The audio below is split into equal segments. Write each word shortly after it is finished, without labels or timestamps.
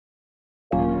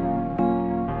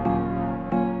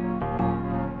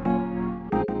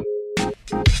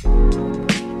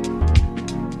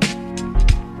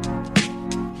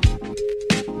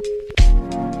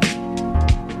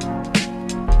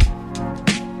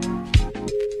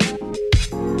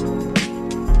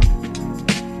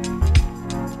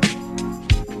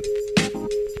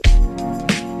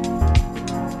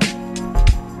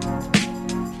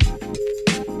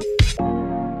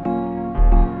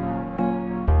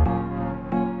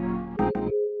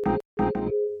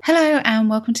Hello and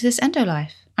welcome to this Endo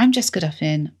Life. I'm Jessica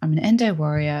Duffin. I'm an endo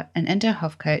warrior, an endo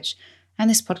health coach, and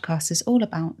this podcast is all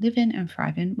about living and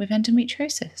thriving with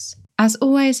endometriosis. As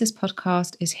always, this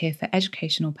podcast is here for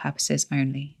educational purposes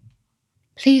only.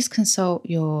 Please consult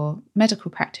your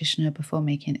medical practitioner before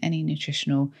making any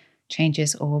nutritional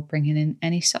changes or bringing in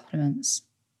any supplements.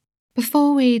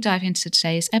 Before we dive into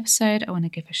today's episode, I want to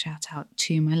give a shout out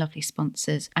to my lovely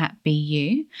sponsors at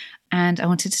BU. And I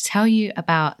wanted to tell you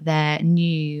about their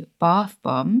new bath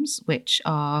bombs, which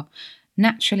are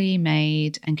naturally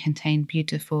made and contain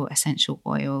beautiful essential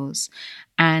oils.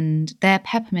 And their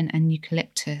peppermint and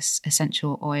eucalyptus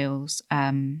essential oils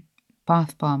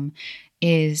bath bomb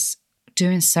is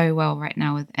doing so well right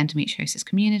now with endometriosis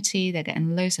community. They're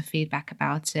getting loads of feedback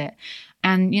about it.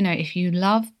 And, if you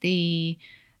love the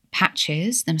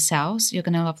patches themselves, you're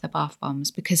going to love the bath bombs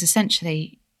because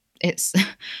essentially it's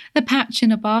the patch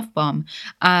in a bath bomb.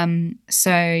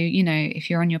 So, if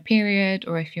you're on your period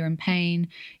or if you're in pain,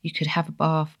 you could have a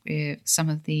bath with some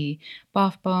of the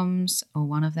bath bombs or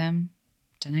one of them.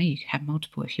 I don't know, you could have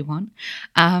multiple if you want.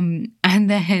 And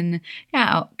then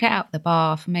get out the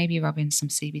bath, maybe rub in some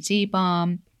CBD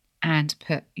balm and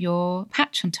put your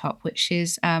patch on top, which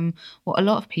is what a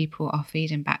lot of people are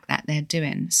feeding back that they're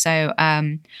doing. So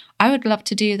I would love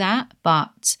to do that,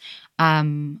 but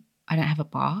I don't have a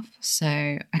bath, so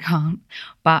I can't.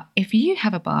 But if you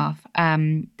have a bath,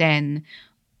 then,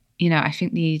 I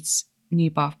think these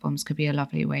new bath bombs could be a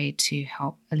lovely way to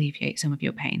help alleviate some of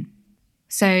your pain.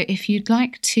 So if you'd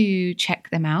like to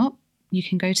check them out, you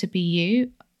can go to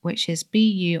BU, which is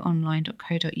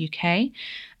buonline.co.uk.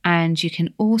 And you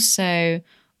can also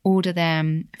order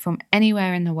them from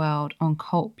anywhere in the world on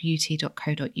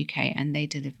cultbeauty.co.uk, and they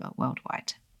deliver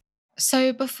worldwide.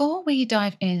 So before we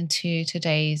dive into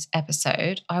today's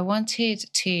episode, I wanted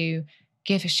to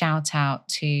give a shout out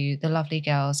to the lovely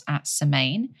girls at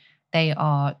Semaine. They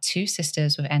are two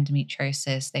sisters with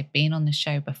endometriosis. They've been on the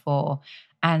show before,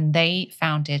 and they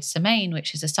founded Semaine,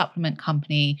 which is a supplement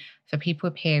company for people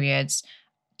with periods.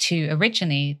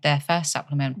 Originally, their first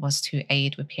supplement was to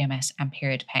aid with PMS and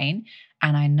period pain.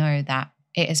 And I know that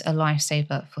it is a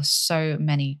lifesaver for so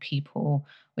many people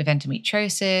with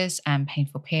endometriosis and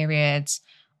painful periods.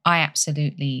 I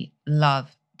absolutely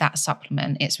love that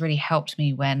supplement. It's really helped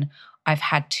me when I've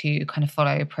had to kind of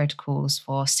follow protocols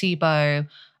for SIBO,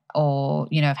 or,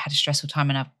 I've had a stressful time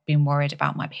and I've been worried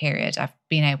about my period. I've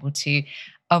been able to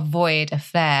avoid a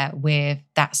flare with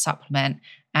that supplement.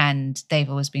 And they've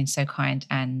always been so kind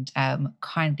and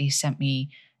kindly sent me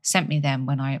them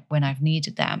when I've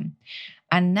needed them.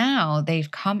 And now they've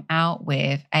come out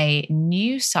with a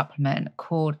new supplement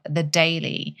called the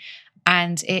Daily,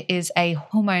 and it is a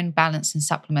hormone balancing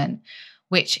supplement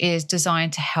which is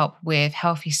designed to help with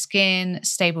healthy skin,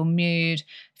 stable mood,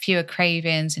 fewer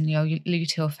cravings in your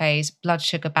luteal phase, blood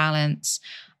sugar balance.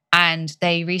 And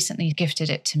they recently gifted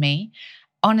it to me.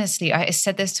 Honestly, I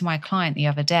said this to my client the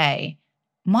other day.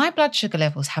 My blood sugar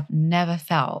levels have never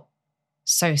felt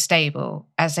so stable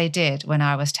as they did when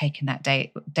I was taking that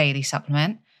daily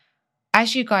supplement.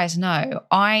 As you guys know,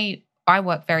 I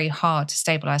work very hard to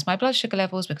stabilize my blood sugar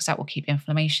levels because that will keep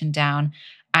inflammation down,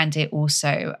 and it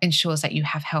also ensures that you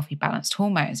have healthy, balanced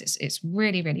hormones. It's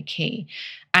really, really key.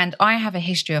 And I have a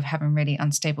history of having really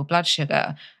unstable blood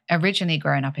sugar. Originally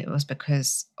growing up, it was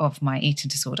because of my eating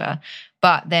disorder.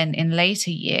 But then in later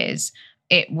years,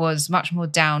 it was much more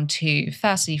down to,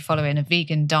 firstly, following a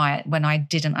vegan diet when I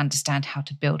didn't understand how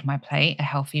to build my plate, a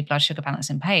healthy blood sugar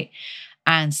balancing plate.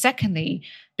 And secondly,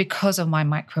 because of my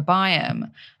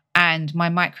microbiome. And my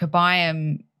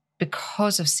microbiome,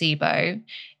 because of SIBO,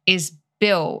 is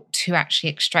built to actually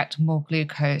extract more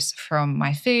glucose from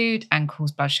my food and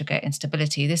cause blood sugar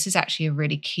instability. This is actually a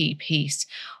really key piece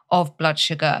of blood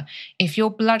sugar. If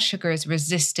your blood sugar is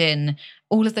resisting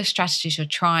all of the strategies you're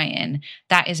trying,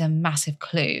 that is a massive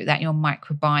clue that your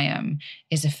microbiome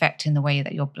is affecting the way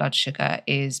that your blood sugar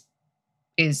is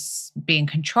being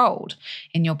controlled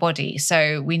in your body.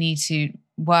 So we need to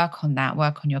work on that,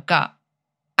 work on your gut.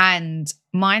 And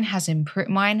mine has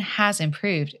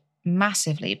improved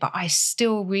massively, but I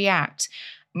still react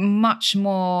much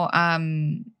more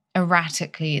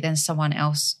erratically than someone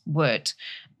else would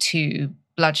to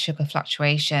blood sugar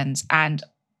fluctuations. And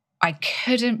I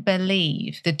couldn't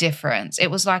believe the difference.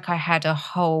 It was like I had a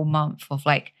whole month of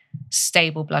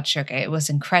stable blood sugar. It was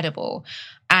incredible.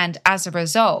 And as a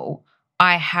result,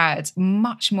 I had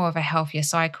much more of a healthier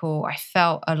cycle. I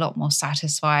felt a lot more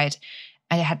satisfied.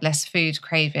 I had less food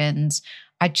cravings.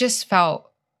 I just felt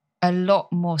a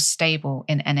lot more stable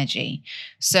in energy.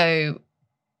 So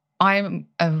I'm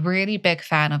a really big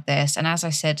fan of this. And as I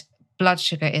said, blood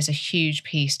sugar is a huge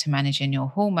piece to managing your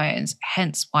hormones,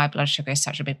 hence why blood sugar is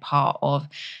such a big part of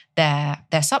their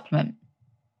supplement.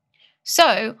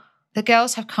 So the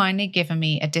girls have kindly given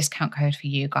me a discount code for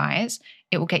you guys.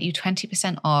 It will get you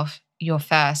 20% off your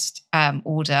first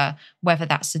order, whether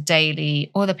that's the daily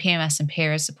or the PMS and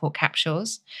period support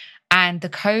capsules. And the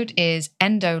code is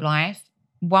ENDOLIFE,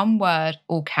 one word,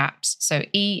 all caps. So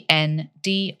ENDOLIFE.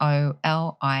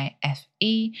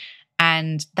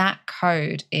 And that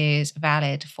code is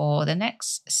valid for the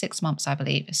next 6 months, I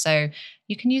believe. So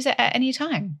you can use it at any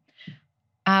time.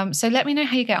 So let me know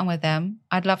how you get on with them.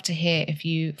 I'd love to hear if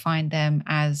you find them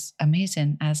as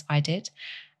amazing as I did.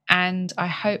 And I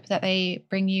hope that they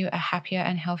bring you a happier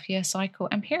and healthier cycle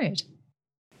and period.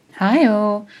 Hi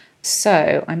all.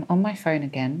 So I'm on my phone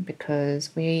again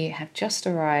because we have just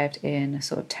arrived in a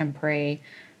sort of temporary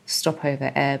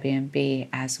stopover Airbnb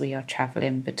as we are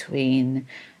traveling between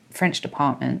French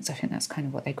departments. I think that's kind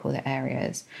of what they call the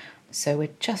areas. So we're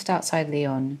just outside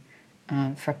Lyon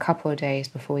for a couple of days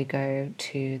before we go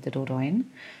to the Dordogne.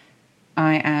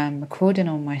 I am recording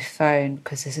on my phone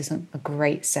because this isn't a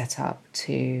great setup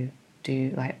to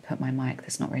put my mic.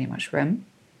 There's not really much room.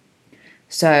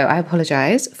 So I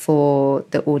apologize for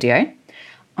the audio.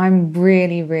 I'm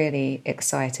really, really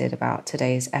excited about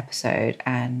today's episode,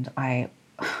 and I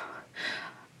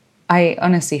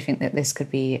honestly think that this could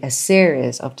be a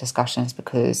series of discussions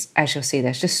because, as you'll see,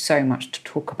 there's just so much to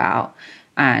talk about.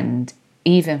 And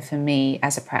even for me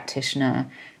as a practitioner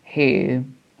who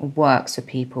works with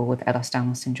people with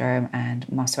Ehlers-Danlos syndrome and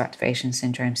muscle activation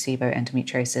syndrome, SIBO,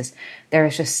 endometriosis, there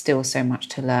is just still so much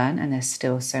to learn and there's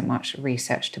still so much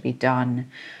research to be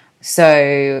done.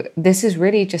 So this is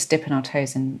really just dipping our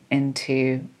toes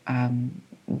into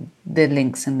the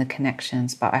links and the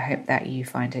connections, but I hope that you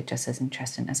find it just as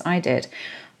interesting as I did.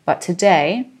 But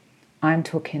today I'm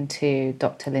talking to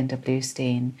Dr. Linda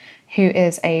Bluestein, who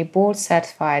is a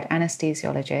board-certified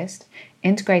anesthesiologist,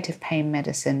 integrative pain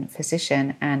medicine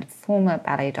physician, and former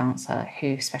ballet dancer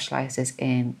who specializes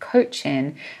in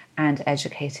coaching and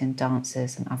educating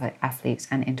dancers and other athletes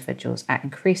and individuals at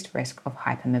increased risk of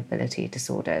hypermobility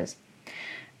disorders.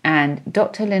 And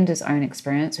Dr. Linda's own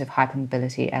experience with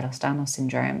hypermobility Ehlers-Danlos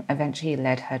syndrome eventually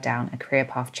led her down a career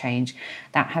path change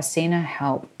that has seen her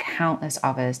help countless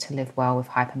others to live well with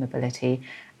hypermobility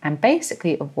and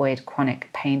basically avoid chronic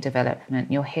pain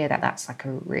development. You'll hear that that's like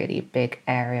a really big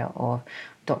area of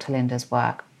Dr. Linda's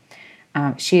work.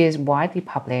 She is widely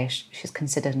published. She's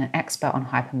considered an expert on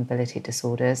hypermobility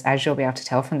disorders, as you'll be able to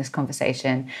tell from this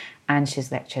conversation, and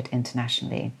she's lectured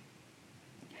internationally.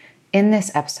 In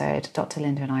this episode, Dr.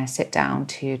 Linda and I sit down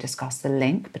to discuss the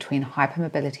link between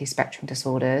hypermobility spectrum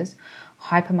disorders,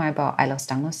 hypermobile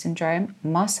Ehlers-Danlos syndrome,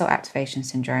 muscle activation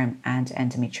syndrome, and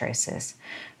endometriosis.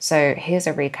 So here's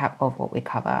a recap of what we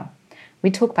cover.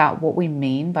 We talk about what we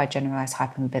mean by generalized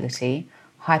hypermobility,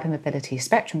 hypermobility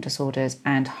spectrum disorders,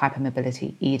 and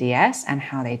hypermobility EDS and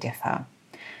how they differ.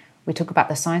 We talk about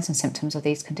the signs and symptoms of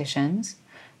these conditions,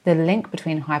 the link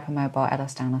between hypermobile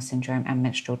Ehlers-Danlos syndrome and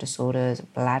menstrual disorders,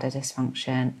 bladder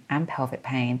dysfunction, and pelvic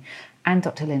pain, and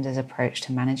Dr. Linda's approach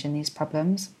to managing these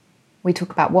problems. We talk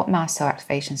about what mast cell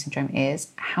activation syndrome is,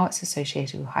 how it's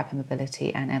associated with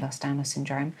hypermobility and Ehlers-Danlos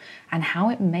syndrome, and how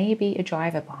it may be a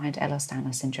driver behind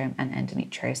Ehlers-Danlos syndrome and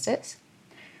endometriosis.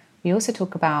 We also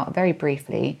talk about, very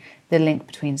briefly, the link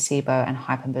between SIBO and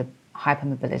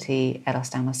hypermobility,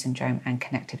 Ehlers-Danlos syndrome, and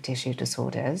connective tissue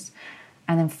disorders.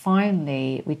 And then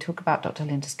finally, we talk about Dr.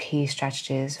 Linda's key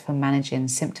strategies for managing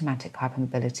symptomatic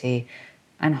hypermobility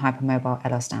and hypermobile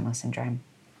Ehlers-Danlos syndrome.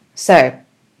 So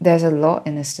there's a lot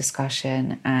in this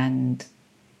discussion, and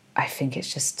I think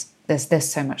it's just, there's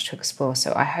so much to explore.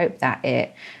 So I hope that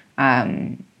it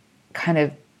kind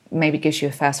of maybe gives you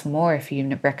a thirst for more if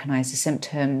you recognize the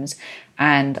symptoms.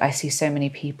 And I see so many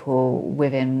people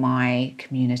within my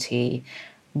community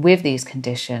with these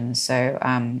conditions. So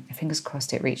fingers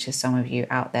crossed it reaches some of you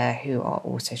out there who are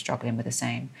also struggling with the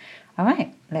same. All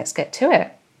right, let's get to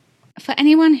it. For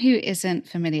anyone who isn't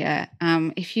familiar,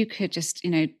 if you could just,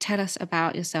 tell us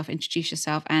about yourself, introduce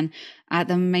yourself, and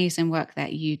the amazing work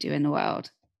that you do in the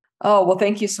world. Oh, well,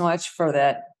 thank you so much for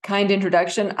that kind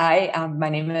introduction. My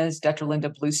name is Dr. Linda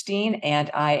Bluestein,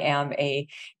 and I am a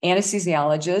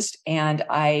anesthesiologist, and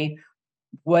I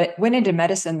went into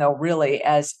medicine, though, really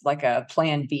as like a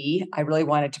plan B. I really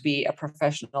wanted to be a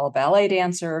professional ballet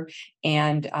dancer.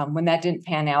 And when that didn't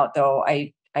pan out, though,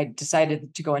 I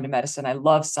decided to go into medicine. I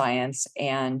love science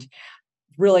and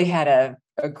really had a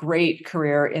great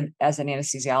career as an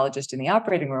anesthesiologist in the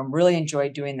operating room, really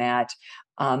enjoyed doing that.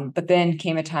 But then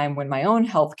came a time when my own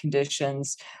health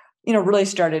conditions, really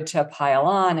started to pile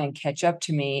on and catch up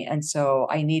to me. And so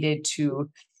I needed to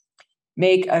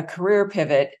make a career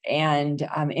pivot and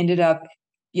ended up,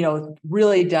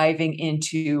 really diving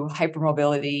into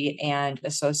hypermobility and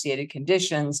associated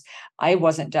conditions. I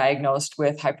wasn't diagnosed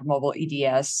with hypermobile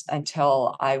EDS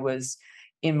until I was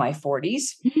in my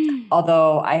 40s,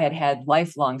 although I had had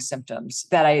lifelong symptoms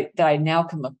that I now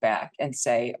can look back and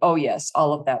say, oh yes,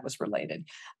 all of that was related.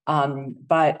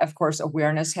 But of course,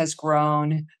 awareness has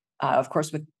grown. Of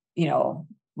course,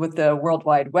 with the World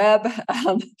Wide Web,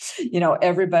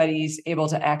 everybody's able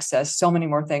to access so many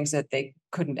more things that they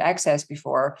couldn't access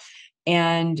before.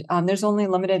 And there's only a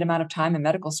limited amount of time in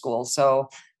medical school. So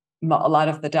a lot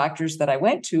of the doctors that I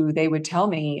went to, they would tell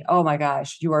me, oh my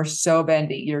gosh, you are so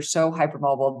bendy. You're so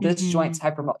hypermobile. This joint's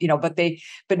hypermobile,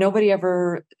 but nobody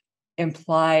ever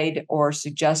implied or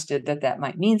suggested that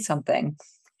might mean something.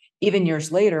 Even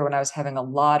years later, when I was having a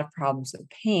lot of problems with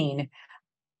pain,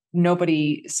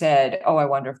 nobody said, oh, I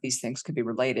wonder if these things could be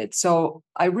related. So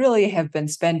I really have been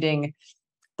spending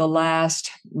the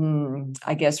last,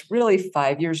 I guess, really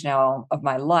 5 years now of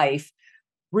my life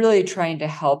really trying to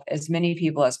help as many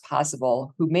people as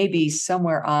possible who may be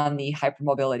somewhere on the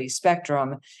hypermobility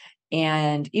spectrum.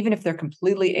 And even if they're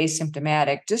completely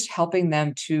asymptomatic, just helping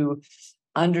them to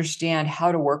understand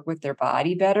how to work with their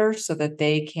body better so that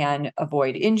they can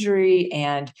avoid injury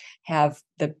and have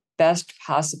the best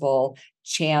possible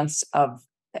chance of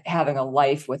having a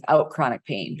life without chronic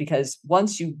pain. Because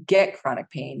once you get chronic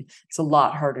pain, it's a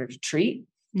lot harder to treat.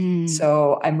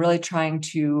 So I'm really trying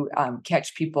to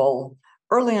catch people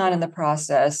early on in the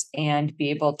process and be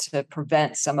able to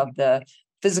prevent some of the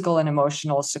physical and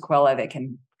emotional sequelae that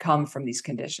can come from these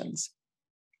conditions.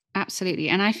 Absolutely.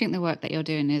 And I think the work that you're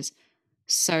doing is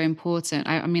so important.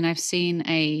 I mean, I've seen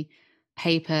a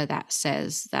paper that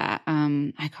says that,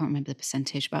 I can't remember the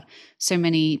percentage, but so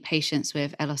many patients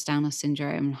with Ehlers-Danlos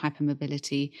syndrome and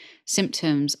hypermobility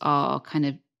symptoms are kind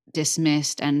of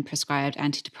dismissed and prescribed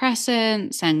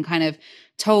antidepressants and kind of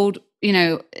told,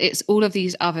 it's all of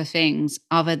these other things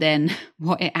other than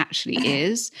what it actually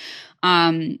is.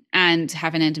 And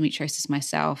having endometriosis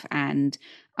myself and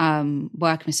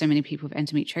working with so many people with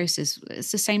endometriosis,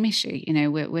 it's the same issue.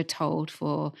 We're told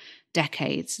for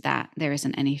decades that there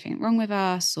isn't anything wrong with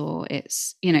us, or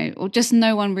it's, or just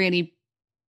no one really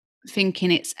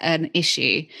thinking it's an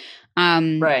issue.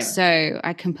 Right. So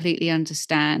I completely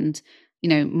understand.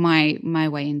 My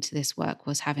way into this work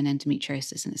was having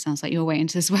endometriosis, and it sounds like your way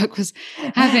into this work was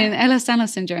having Ehlers-Danlos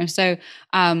syndrome. So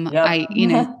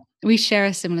Yep. we share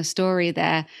a similar story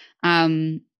there.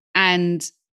 And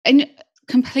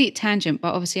complete tangent,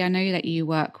 but obviously I know that you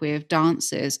work with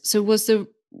dancers. So was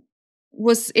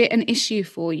it an issue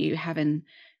for you having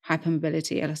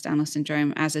hypermobility, Ehlers-Danlos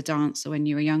syndrome as a dancer when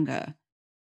you were younger?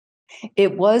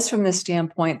 It was from the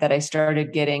standpoint that I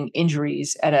started getting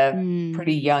injuries at a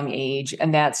pretty young age.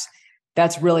 And that's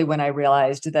really when I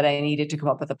realized that I needed to come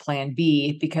up with a plan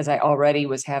B, because I already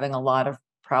was having a lot of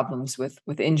problems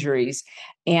with injuries.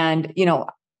 And,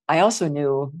 I also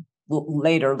knew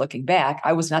later, looking back,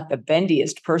 I was not the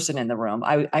bendiest person in the room.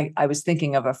 I was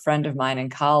thinking of a friend of mine in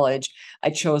college. I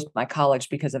chose my college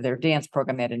because of their dance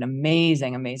program. They had an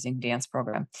amazing, amazing dance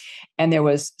program. And there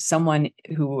was someone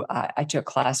who I took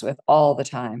class with all the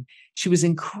time. She was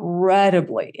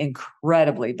incredibly,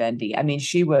 incredibly bendy. I mean,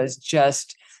 she was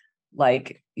just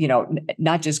like,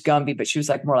 not just Gumby, but she was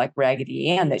like more like Raggedy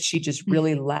Ann, that she just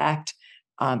really lacked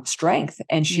strength.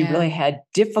 And she really had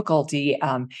difficulty,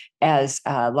 as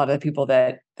a lot of the people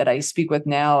that I speak with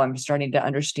now, I'm starting to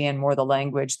understand more the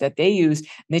language that they use. And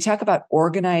they talk about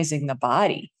organizing the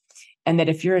body. And that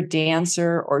if you're a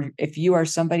dancer, or if you are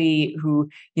somebody who,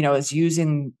 is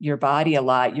using your body a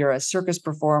lot, you're a circus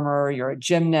performer, you're a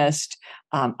gymnast,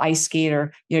 ice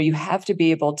skater, you have to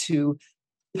be able to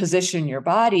position your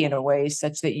body in a way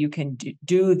such that you can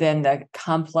do then the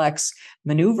complex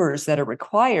maneuvers that are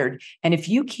required. And if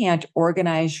you can't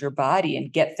organize your body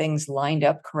and get things lined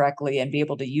up correctly and be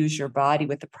able to use your body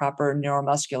with the proper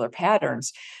neuromuscular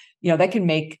patterns, that can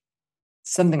make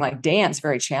something like dance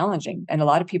very challenging. And a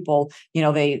lot of people,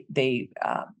 they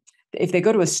if they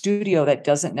go to a studio that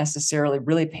doesn't necessarily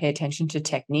really pay attention to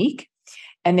technique,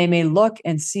 and they may look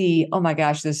and see, oh my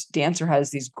gosh, this dancer has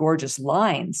these gorgeous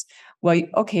lines. Well,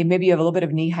 okay, maybe you have a little bit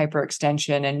of knee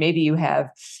hyperextension, and maybe you have,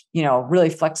 really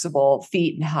flexible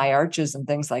feet and high arches and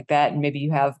things like that. And maybe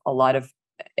you have a lot of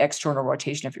external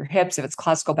rotation of your hips. If it's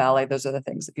classical ballet, those are the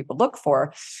things that people look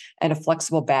for, and a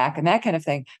flexible back and that kind of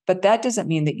thing. But that doesn't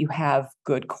mean that you have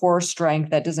good core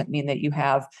strength. That doesn't mean that you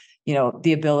have,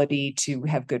 the ability to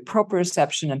have good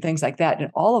proprioception and things like that. And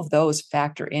all of those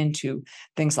factor into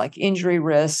things like injury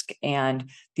risk and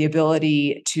the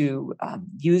ability to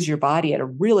use your body at a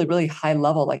really, really high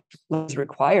level, like was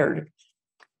required.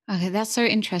 Okay, that's so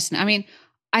interesting. I mean,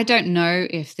 I don't know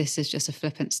if this is just a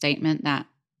flippant statement that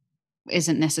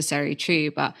isn't necessarily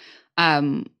true, but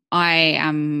I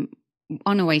am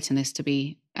on a waiting list to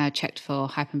be checked for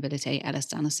hypermobility,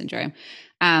 Ehlers-Danlos syndrome.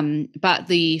 But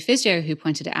the physio who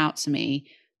pointed it out to me,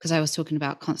 because I was talking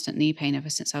about constant knee pain ever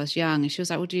since I was young, and she was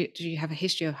like, "Well, do you have a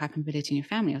history of hypermobility in your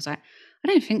family?" I was like, "I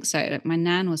don't think so." Like, my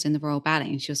nan was in the Royal Ballet,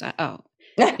 and she was like, "Oh,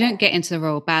 you don't get into the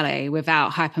Royal Ballet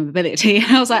without hypermobility."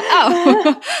 And I was like,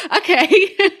 "Oh, okay."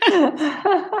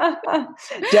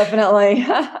 Definitely.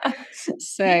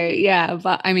 So yeah,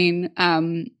 but I mean,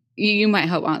 you might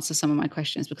help answer some of my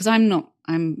questions, because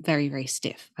I'm very, very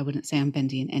stiff. I wouldn't say I'm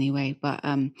bendy in any way, but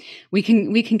we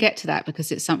can get to that,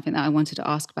 because it's something that I wanted to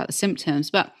ask about the symptoms.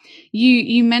 But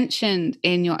you mentioned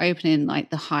in your opening, like,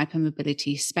 the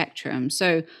hypermobility spectrum.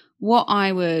 So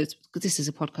this is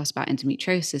a podcast about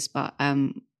endometriosis, but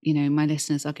my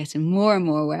listeners are getting more and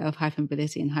more aware of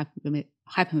hypermobility and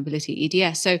hypermobility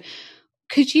EDS. So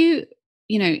could you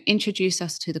introduce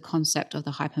us to the concept of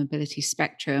the hypermobility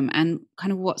spectrum, and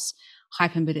kind of what's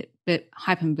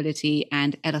hypermobility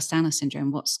and Ehlers-Danlos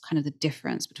syndrome? What's kind of the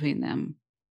difference between them?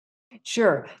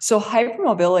 Sure. So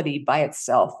hypermobility by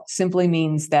itself simply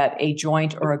means that a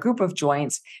joint or a group of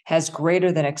joints has greater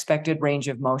than expected range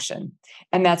of motion.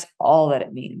 And that's all that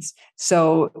it means.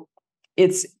 So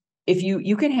it's if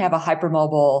you can have a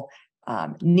hypermobile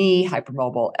knee,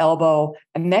 hypermobile elbow,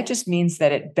 and that just means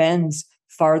that it bends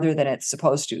farther than it's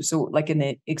supposed to. So like in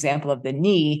the example of the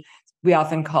knee, we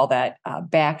often call that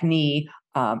back knee,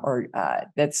 or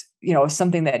that's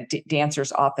something that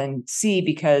dancers often see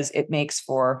because it makes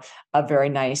for a very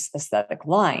nice aesthetic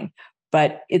line.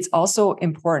 But it's also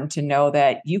important to know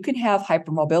that you can have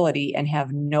hypermobility and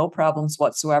have no problems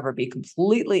whatsoever, be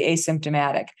completely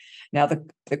asymptomatic. Now,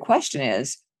 the question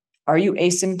is, are you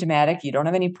asymptomatic? You don't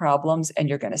have any problems and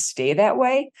you're going to stay that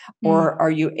way? Or are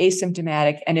you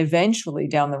asymptomatic and eventually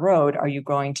down the road, are you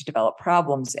going to develop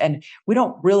problems? And we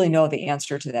don't really know the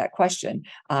answer to that question.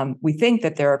 We think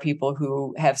that there are people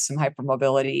who have some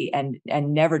hypermobility and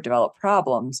never develop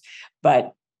problems,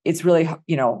 but it's really,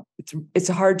 it's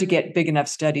hard to get big enough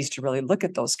studies to really look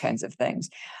at those kinds of things.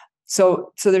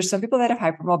 So there's some people that have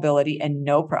hypermobility and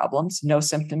no problems, no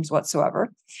symptoms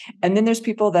whatsoever. And then there's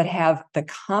people that have the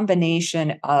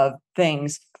combination of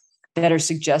things that are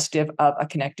suggestive of a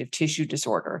connective tissue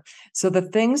disorder. So the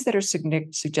things that are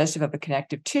suggestive of a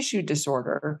connective tissue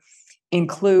disorder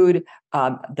include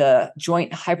the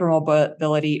joint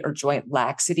hypermobility or joint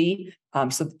laxity.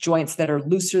 So joints that are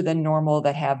looser than normal,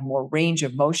 that have more range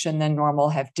of motion than normal,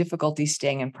 have difficulty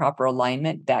staying in proper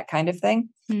alignment, that kind of thing.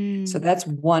 So that's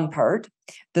one part.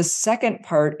 The second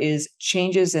part is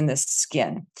changes in the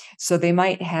skin. So they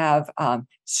might have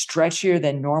stretchier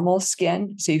than normal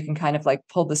skin. So you can kind of like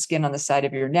pull the skin on the side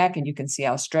of your neck and you can see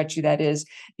how stretchy that is.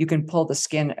 You can pull the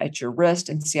skin at your wrist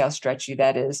and see how stretchy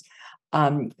that is.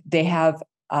 They have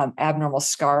abnormal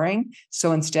scarring.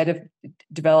 So instead of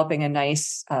developing a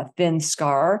nice thin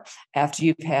scar after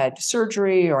you've had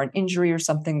surgery or an injury or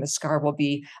something, the scar will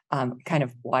be kind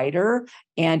of wider.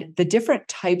 And the different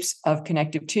types of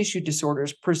connective tissue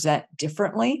disorders present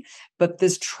differently. But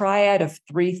this triad of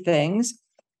three things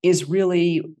is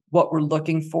really what we're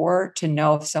looking for to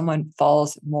know if someone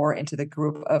falls more into the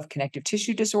group of connective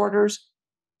tissue disorders,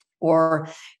 or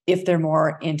if they're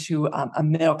more into a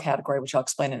middle category, which I'll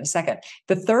explain in a second.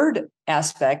 The third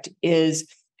aspect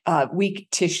is weak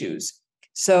tissues.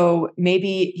 So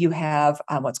maybe you have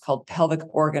what's called pelvic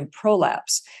organ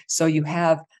prolapse. So you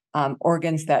have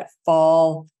organs that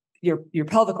fall. Your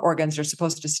pelvic organs are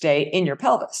supposed to stay in your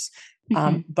pelvis.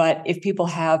 But if people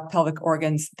have pelvic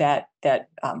organs that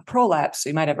prolapse, so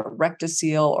you might have a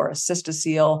rectocele or a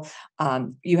cystocele,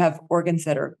 you have organs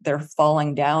they're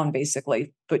falling down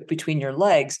basically, but between your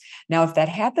legs. Now, if that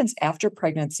happens after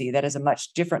pregnancy, that is a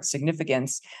much different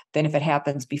significance than if it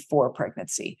happens before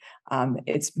pregnancy.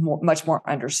 It's much more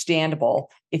understandable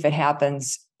if it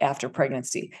happens after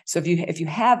pregnancy. So if you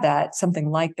have something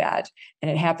like that,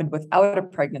 and it happened without a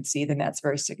pregnancy, then that's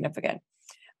very significant.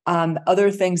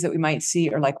 Other things that we might see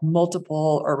are like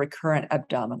multiple or recurrent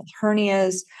abdominal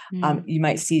hernias. You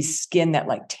might see skin that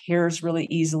like tears really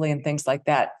easily and things like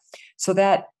that. So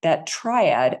that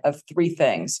triad of three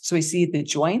things. So we see the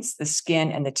joints, the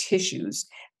skin, and the tissues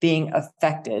being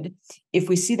affected. If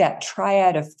we see that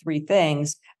triad of three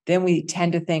things, then we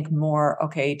tend to think more,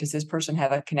 okay, does this person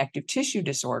have a connective tissue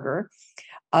disorder,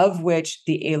 of which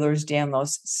the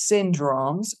Ehlers-Danlos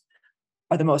syndromes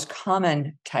are the most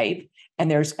common type. And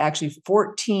there's actually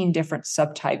 14 different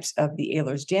subtypes of the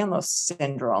Ehlers-Danlos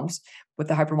syndromes, with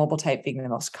the hypermobile type being the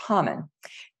most common.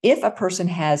 If a person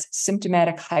has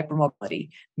symptomatic hypermobility,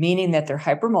 meaning that they're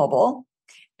hypermobile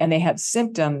and they have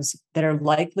symptoms that are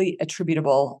likely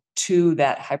attributable to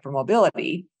that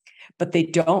hypermobility, but they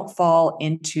don't fall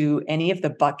into any of the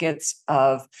buckets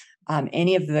of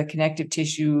any of the connective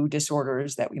tissue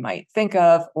disorders that we might think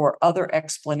of or other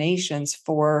explanations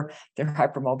for their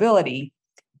hypermobility,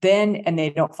 then, and they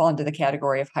don't fall into the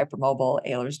category of hypermobile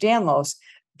Ehlers-Danlos,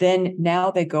 then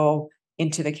now they go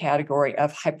into the category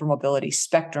of hypermobility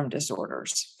spectrum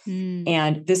disorders.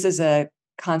 And this is a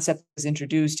concept that was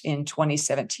introduced in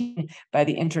 2017 by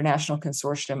the International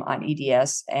Consortium on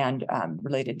EDS and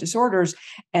related disorders.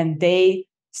 And they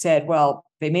said, well,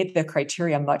 they made the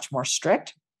criteria much more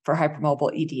strict for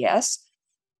hypermobile EDS,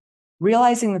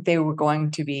 realizing that they were going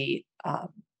to be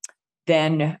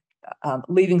then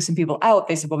leaving some people out.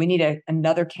 They said, well, we need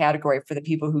another category for the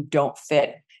people who don't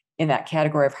fit in that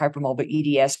category of hypermobile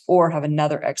EDS or have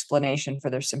another explanation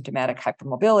for their symptomatic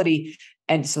hypermobility.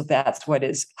 And so that's what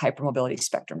is hypermobility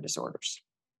spectrum disorders.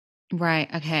 Right.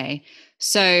 Okay.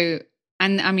 So,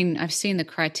 and I mean, I've seen the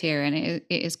criteria and it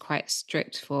is quite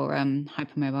strict for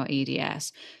hypermobile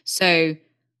EDS. So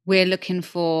we're looking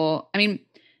for, I mean,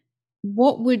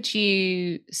 what would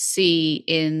you see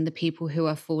in the people who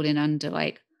are falling under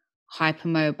like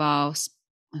hypermobility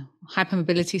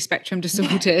spectrum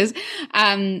disorders?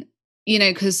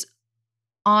 Because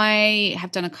I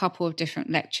have done a couple of different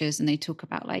lectures and they talk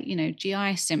about like,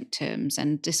 GI symptoms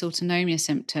and dysautonomia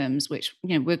symptoms, which,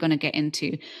 we're going to get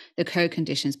into the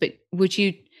co-conditions, but would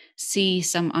you see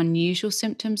some unusual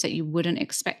symptoms that you wouldn't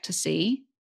expect to see?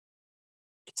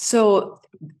 So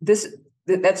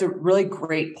that's a really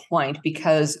great point,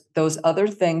 because those other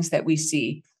things that we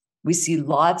see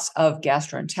lots of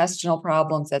gastrointestinal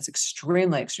problems. That's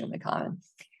extremely, extremely common.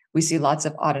 We see lots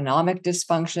of autonomic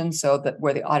dysfunction, so that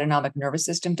where the autonomic nervous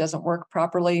system doesn't work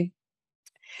properly.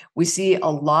 We see a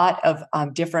lot of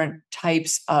different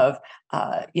types of,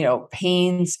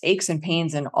 pains, aches and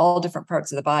pains in all different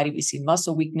parts of the body. We see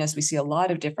muscle weakness. We see a lot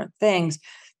of different things.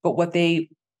 But what they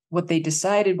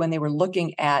decided when they were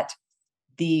looking at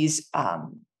these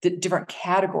the different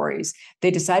categories, they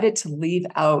decided to leave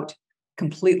out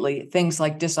completely things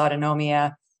like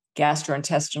dysautonomia,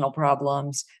 gastrointestinal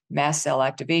problems, mast cell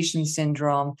activation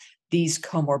syndrome, these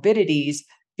comorbidities,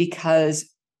 because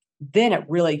then it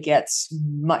really gets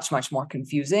much, much more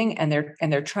confusing. And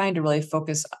they're trying to really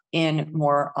focus in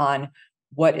more on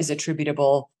what is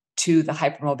attributable to the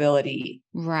hypermobility.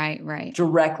 Right.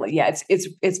 Directly. Yeah.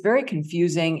 It's very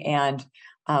confusing. And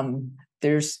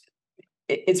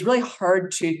it's really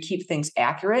hard to keep things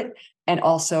accurate and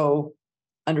also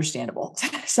understandable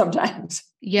sometimes.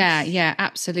 Yeah,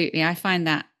 absolutely. I find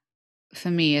that for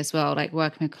me as well, like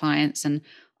working with clients, and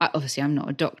obviously I'm not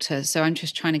a doctor, so I'm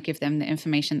just trying to give them the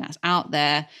information that's out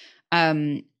there.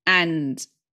 And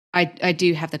I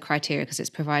do have the criteria because it's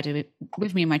provided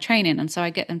with me in my training, and so I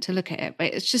get them to look at it.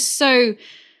 But it's just so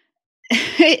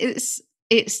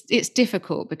it's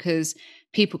difficult because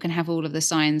people can have all of the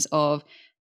signs of,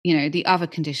 the other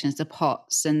conditions, the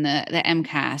POTS and the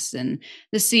MCAS and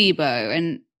the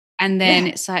SIBO, and then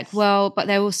it's like, well, but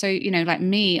they're also, like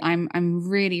me, I'm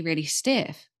really, really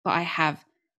stiff, but I have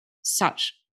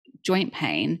such joint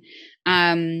pain.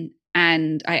 And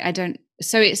I don't,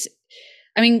 so it's,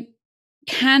 I mean,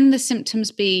 can the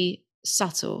symptoms be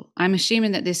subtle? I'm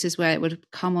assuming that this is where it would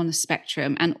come on the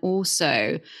spectrum. And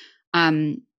also,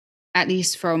 at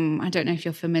least from, I don't know if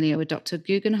you're familiar with Dr.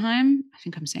 Guggenheim. I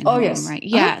think I'm saying her name right.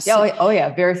 Yes. Oh,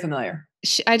 yeah. Very familiar.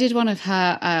 I did one of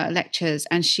her lectures,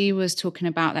 and she was talking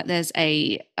about that there's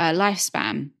a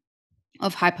lifespan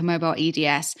of hypermobile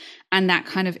EDS, and that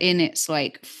kind of in its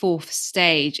like fourth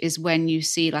stage is when you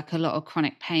see like a lot of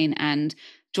chronic pain and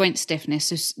joint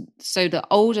stiffness. So the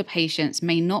older patients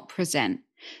may not present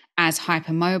as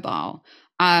hypermobile.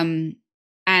 And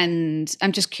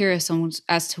I'm just curious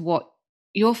as to what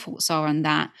your thoughts are on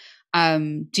that.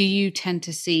 Do you tend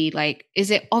to see, like,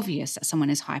 is it obvious that someone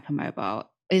is hypermobile?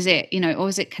 Is it,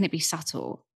 or can it be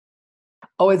subtle?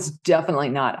 Oh, it's definitely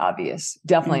not obvious.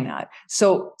 Definitely not.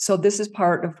 So this is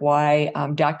part of why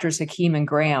Drs. Hakim and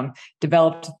Graham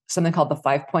developed something called the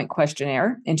 5-point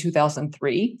questionnaire in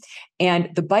 2003. And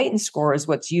the Beighton score is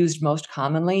what's used most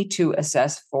commonly to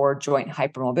assess for joint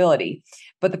hypermobility.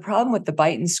 But the problem with the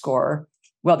Beighton score,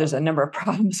 well, there's a number of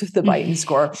problems with the Beighton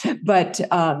score, but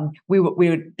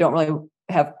we don't really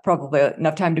have probably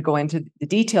enough time to go into the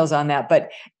details on that.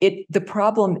 But the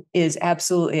problem is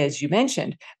absolutely, as you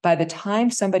mentioned, by the time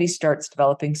somebody starts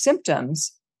developing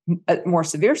symptoms, more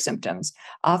severe symptoms,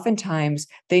 oftentimes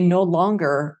they no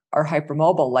longer are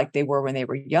hypermobile like they were when they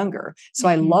were younger. So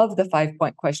I love the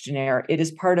 5-point questionnaire. It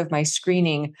is part of my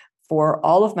screening for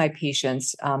all of my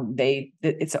patients.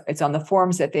 It's on the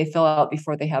forms that they fill out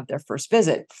before they have their first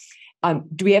visit.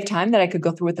 Do we have time that I could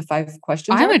go through what the 5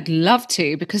 questions I are? would love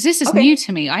to, because this is Okay. new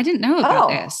to me. I didn't know about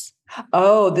this.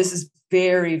 Oh, this is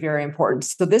very, very important.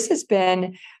 So this has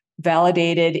been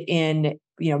validated in,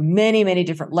 many, many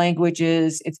different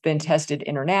languages. It's been tested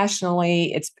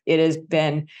internationally. It has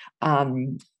been,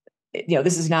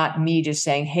 this is not me just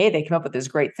saying, hey, they came up with this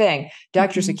great thing.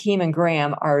 Doctors Hakim and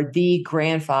Graham are the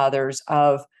grandfathers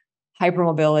of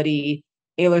hypermobility,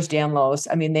 Ehlers-Danlos.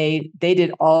 I mean, they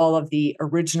did all of the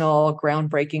original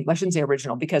groundbreaking. I shouldn't say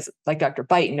original, because like Dr.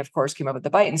 Beighton, of course, came up with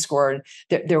the Beighton score,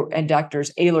 and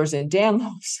doctors Ehlers and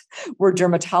Danlos were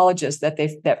dermatologists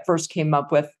that first came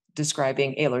up with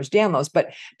describing Ehlers-Danlos.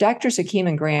 But Dr. Hakim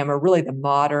and Graham are really the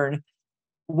modern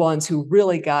ones who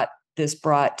really got this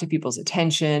brought to people's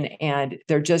attention, and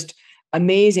they're just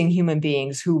amazing human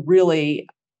beings who really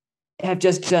have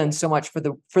just done so much for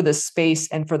the space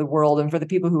and for the world and for the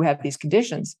people who have these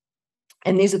conditions.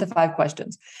 And these are the 5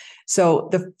 questions. So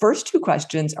the first 2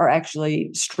 questions are actually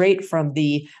straight from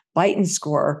the Beighton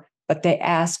score, but they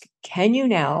ask, can you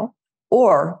now,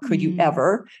 or could you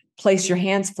ever, place your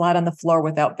hands flat on the floor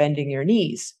without bending your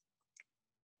knees?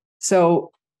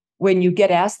 So when you get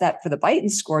asked that for the Beighton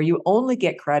score, you only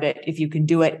get credit if you can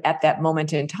do it at that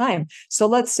moment in time. So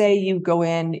let's say you go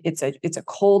in, it's a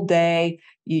cold day,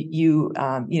 you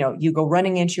go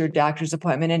running into your doctor's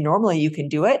appointment, and normally you can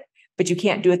do it, but you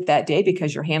can't do it that day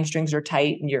because your hamstrings are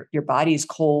tight and your body's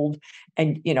cold,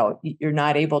 and you're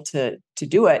not able to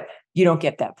do it. You don't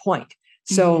get that point.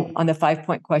 So on the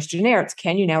 5-point questionnaire, it's,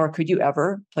 can you now or could you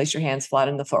ever place your hands flat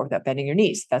on the floor without bending your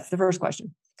knees? That's the first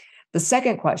question. The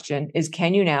second question is,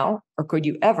 can you now or could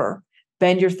you ever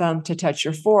bend your thumb to touch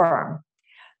your forearm?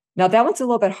 Now, that one's a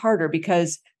little bit harder,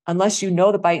 because unless you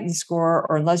know the Beighton score,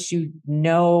 or unless you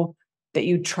know that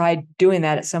you tried doing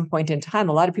that at some point in time,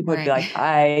 a lot of people would be like,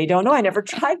 I don't know, I never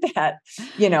tried that,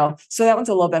 so that one's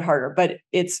a little bit harder. But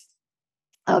it's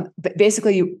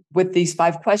basically, with these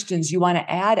 5 questions, you want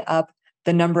to add up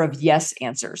the number of yes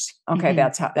answers. Okay,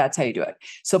 that's how you do it.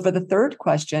 So for the third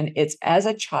question, it's, as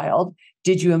a child,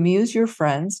 did you amuse your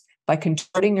friends by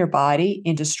contorting your body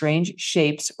into strange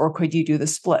shapes, or could you do the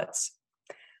splits?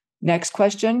 Next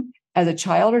question, as a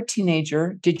child or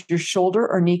teenager, did your shoulder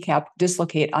or kneecap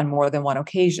dislocate on more than one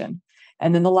occasion?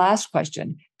 And then the last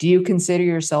question, do you consider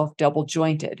yourself double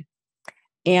jointed?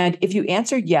 And if you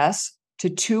answer yes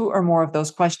to 2 or more of those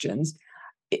questions,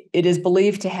 it is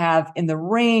believed to have in the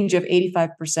range of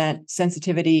 85%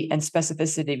 sensitivity and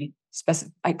specificity.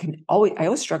 I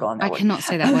always struggle on that word. I cannot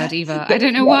say that word either. I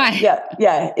don't know why.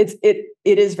 Yeah. It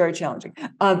is very challenging.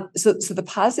 So the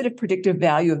positive predictive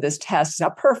value of this test is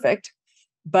not perfect,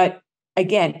 but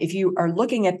again, if you are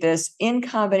looking at this in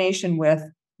combination with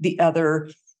the other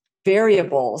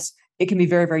variables, it can be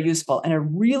very, very useful. And a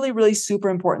really, really super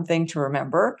important thing to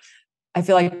remember, I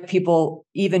feel like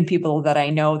even people that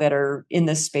I know that are in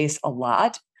this space a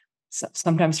lot,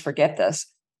 sometimes forget this.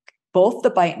 Both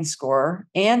the Beighton score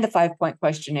and the 5-point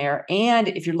questionnaire, and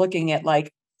if you're looking at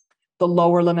like the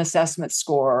lower limb assessment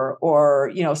score,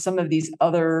 or some of these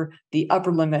the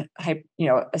upper limb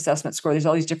assessment score, there's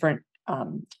all these different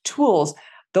tools.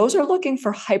 Those are looking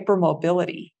for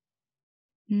hypermobility,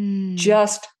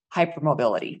 just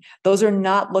hypermobility. Those are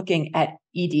not looking at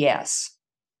EDS.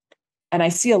 And I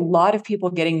see a lot of people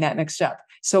getting that mixed up.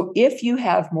 So if you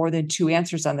have more than 2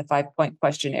 answers on the 5-point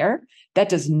questionnaire, that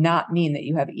does not mean that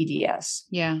you have EDS.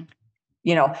 Yeah.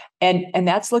 And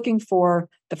that's looking for,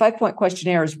 the 5-point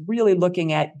questionnaire is really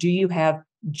looking at, do you have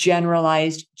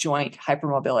generalized joint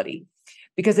hypermobility?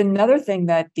 Because another thing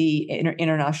that the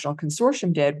International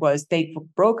Consortium did was they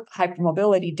broke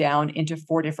hypermobility down into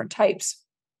 4 different types.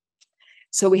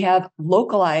 So we have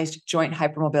localized joint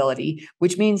hypermobility,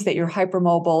 which means that you're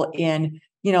hypermobile in,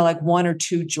 like 1 or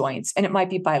 2 joints, and it might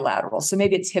be bilateral. So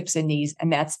maybe it's hips and knees,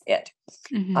 and that's it.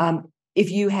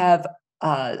 If you have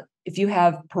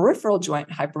peripheral joint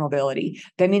hypermobility,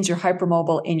 that means you're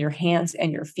hypermobile in your hands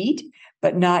and your feet,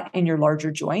 but not in your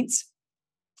larger joints.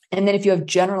 And then if you have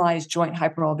generalized joint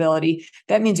hypermobility,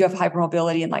 that means you have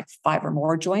hypermobility in like 5 or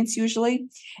more joints usually.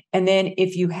 And then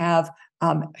if you have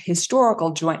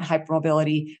historical joint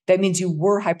hypermobility, that means you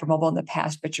were hypermobile in the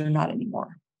past, but you're not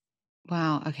anymore.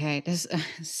 Wow. Okay. There's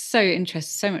so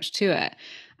interesting, so much to it.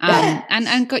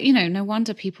 And got, no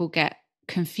wonder people get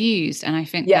confused. And I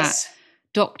think that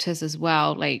doctors as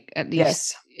well, like at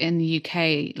least in the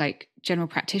UK, like general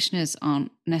practitioners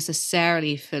aren't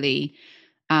necessarily fully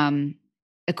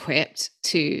equipped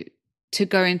to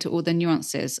go into all the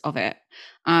nuances of it,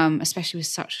 especially with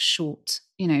such short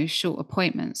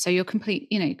appointments. So you're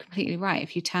completely right.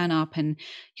 If you turn up and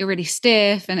you're really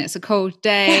stiff and it's a cold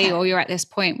day, or you're at this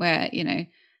point where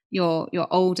you're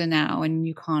older now and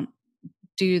you can't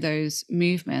do those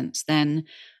movements, then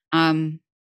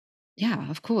yeah,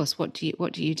 of course, what do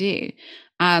you do?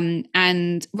 And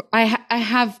I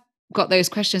have got those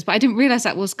questions, but I didn't realize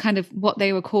that was kind of what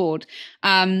they were called.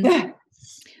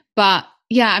 But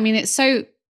yeah, I mean, it's so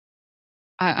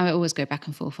I always go back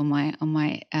and forth on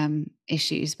my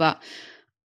issues, but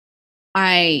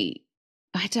I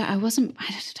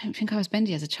don't think I was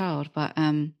bendy as a child, but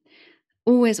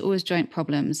always joint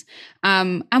problems.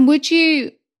 And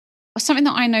something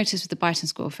that I noticed with the Beighton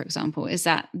score, for example, is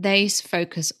that they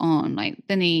focus on like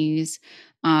the knees,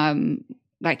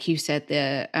 like you said,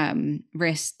 the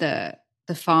wrist, the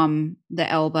thumb, the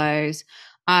elbows.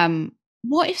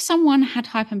 What if someone had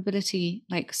hypermobility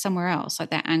like somewhere else,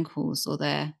 like their ankles or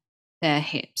their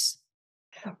hips?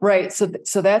 Right.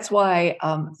 So that's why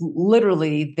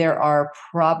literally there are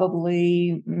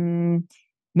probably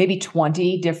maybe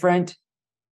 20 different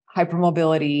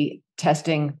hypermobility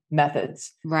testing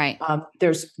methods. Right.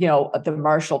 There's, the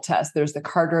Marshall test. There's the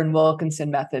Carter and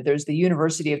Wilkinson method. There's the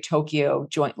University of Tokyo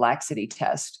joint laxity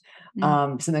test.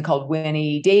 Something called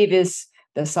Winnie Davis,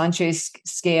 the Sanchez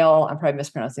scale. I'm probably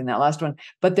mispronouncing that last one,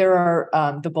 but there are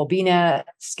the Bulbina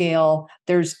scale.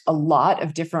 There's a lot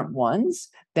of different ones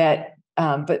that,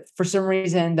 but for some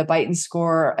reason, the Beighton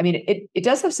score, I mean, it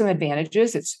does have some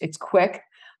advantages. It's quick.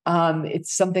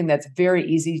 It's something that's very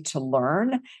easy to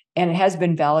learn, and it has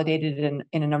been validated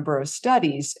in a number of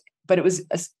studies, but it was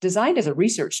designed as a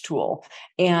research tool,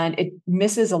 and it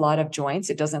misses a lot of joints.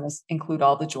 It doesn't include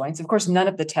all the joints. Of course, none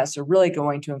of the tests are really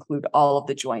going to include all of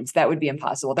the joints. That would be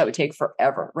impossible. That would take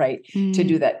forever, right? To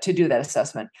do that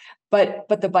assessment. But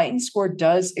the Beighton score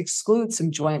does exclude some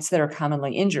joints that are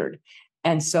commonly injured.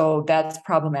 And so that's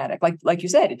problematic. Like you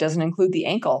said, it doesn't include the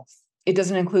ankle. It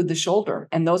doesn't include the shoulder.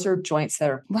 And those are joints that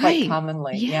are quite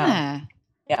commonly. Yeah,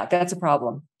 that's a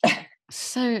problem.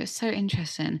 So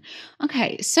interesting.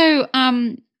 Okay. So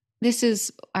this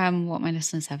is what my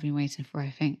listeners have been waiting for, I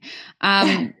think.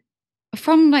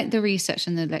 From like the research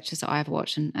and the lectures that I've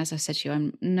watched, and as I said to you,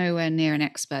 I'm nowhere near an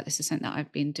expert. This is something that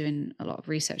I've been doing a lot of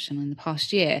research on in the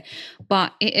past year.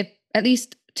 But it at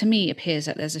least to me appears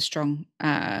that there's a strong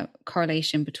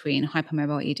correlation between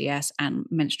hypermobile EDS and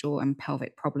menstrual and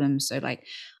pelvic problems. So like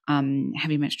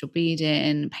heavy menstrual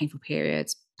bleeding, painful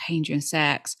periods, pain during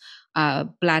sex,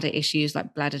 bladder issues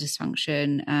like bladder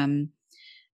dysfunction.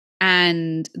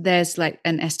 And there's like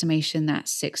an estimation that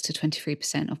 6 to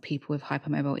 23% of people with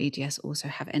hypermobile EDS also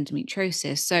have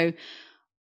endometriosis. So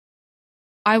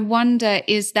I wonder,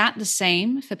 is that the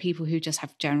same for people who just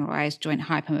have generalized joint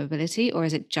hypermobility, or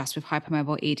is it just with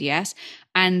hypermobile EDS?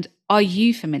 And are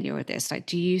you familiar with this? Like,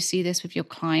 do you see this with your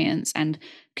clients? And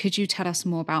could you tell us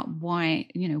more about why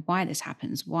this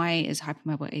happens? Why is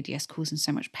hypermobile EDS causing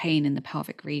so much pain in the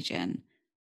pelvic region?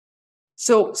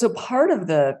 So part of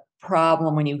the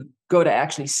problem when you go to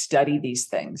actually study these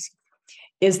things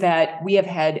is that we have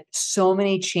had so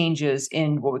many changes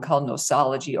in what we call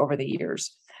nosology over the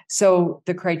years. So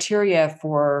the criteria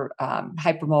for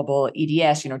hypermobile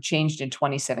EDS, changed in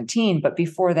 2017, but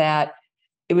before that,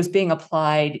 it was being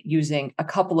applied using a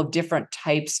couple of different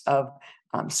types of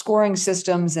scoring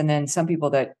systems, and then some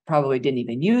people that probably didn't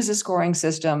even use a scoring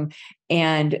system.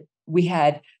 And we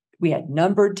had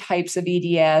numbered types of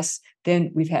EDS.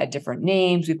 Then we've had different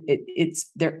names.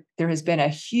 There has been a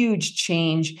huge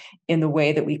change in the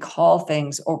way that we call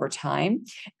things over time,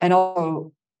 and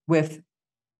also with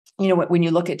when you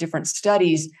look at different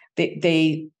studies,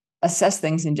 they assess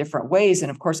things in different ways. And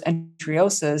of course,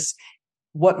 endometriosis,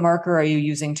 what marker are you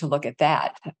using to look at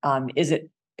that? Is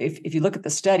it, if you look at the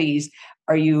studies,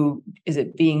 is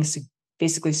it being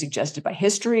basically suggested by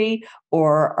history,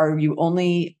 or are you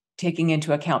only taking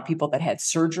into account people that had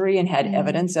surgery and had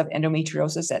evidence of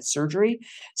endometriosis at surgery?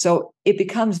 So it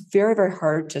becomes very, very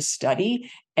hard to study.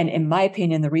 And in my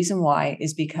opinion, the reason why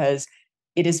is because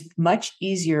it is much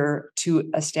easier to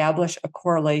establish a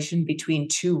correlation between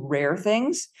two rare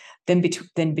things than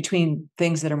between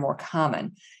things that are more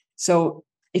common. So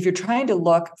if you're trying to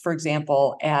look, for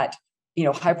example, at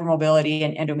hypermobility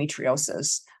and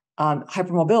endometriosis,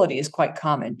 hypermobility is quite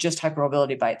common, just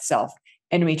hypermobility by itself.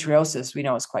 Endometriosis, we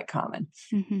know, is quite common.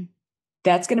 Mm-hmm.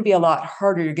 That's going to be a lot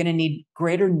harder. You're going to need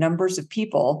greater numbers of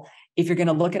people if you're going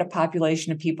to look at a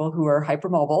population of people who are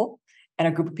hypermobile and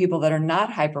a group of people that are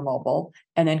not hypermobile,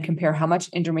 and then compare how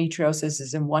much endometriosis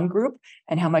is in one group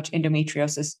and how much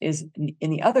endometriosis is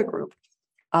in the other group.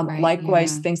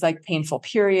 Likewise, things like painful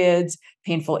periods,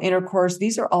 painful intercourse,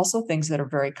 these are also things that are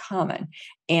very common.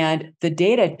 And the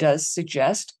data does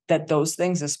suggest that those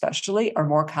things especially are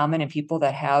more common in people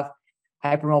that have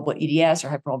hypermobile EDS or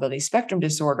hypermobility spectrum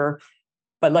disorder.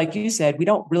 But like you said, we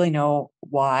don't really know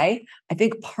why. I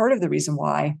think part of the reason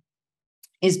why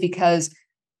is because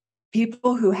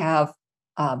people who have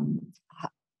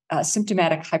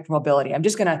symptomatic hypermobility, I'm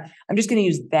just gonna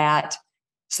use that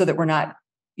so that we're not,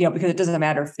 because it doesn't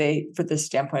matter if they, for the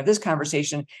standpoint of this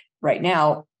conversation right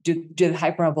now, do they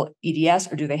hypermobile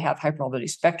EDS or do they have hypermobility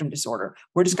spectrum disorder?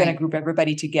 We're just going to group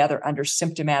everybody together under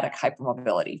symptomatic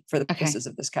hypermobility for the purposes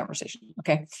of this conversation.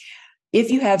 Okay. If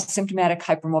you have symptomatic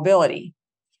hypermobility,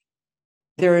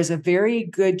 there is a very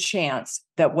good chance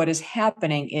that what is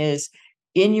happening is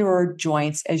in your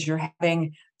joints, as you're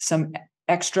having some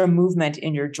extra movement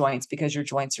in your joints because your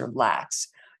joints are lax,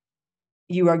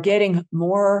 you are getting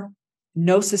more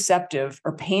nociceptive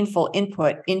or painful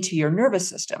input into your nervous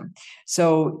system.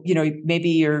 So, maybe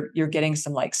you're getting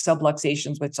some like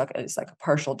subluxations, which is like a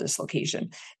partial dislocation.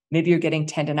 Maybe you're getting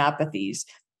tendinopathies.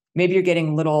 Maybe you're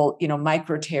getting little,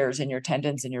 micro tears in your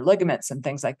tendons and your ligaments and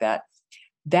things like that.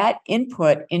 That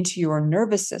input into your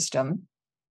nervous system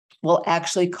will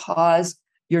actually cause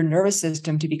your nervous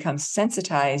system to become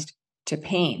sensitized to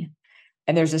pain.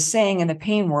 And there's a saying in the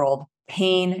pain world,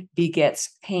 pain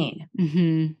begets pain.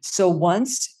 Mm-hmm. So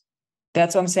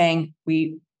that's what I'm saying.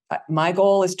 My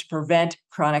goal is to prevent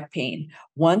chronic pain.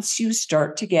 Once you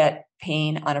start to get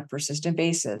pain on a persistent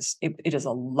basis, it is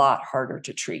a lot harder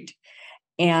to treat.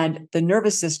 And the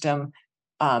nervous system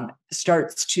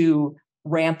starts to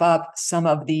ramp up some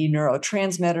of the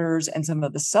neurotransmitters and some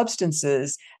of the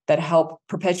substances that help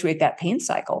perpetuate that pain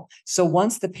cycle. So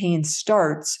once the pain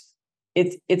starts,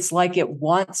 it's like it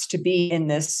wants to be in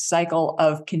this cycle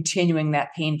of continuing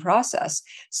that pain process.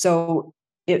 So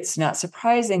it's not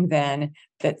surprising then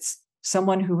that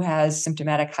someone who has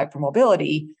symptomatic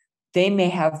hypermobility, they may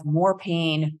have more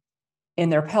pain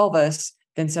in their pelvis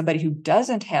than somebody who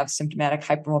doesn't have symptomatic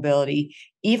hypermobility,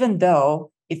 even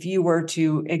though if you were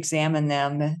to examine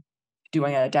them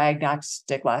doing a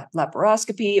diagnostic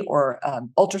laparoscopy or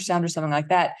ultrasound or something like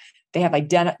that, they have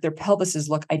their pelvises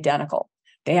look identical.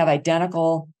 They have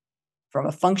identical from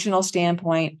a functional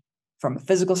standpoint, from a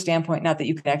physical standpoint, not that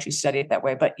you can actually study it that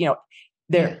way, but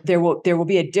there will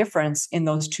be a difference in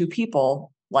those two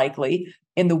people, likely,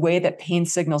 in the way that pain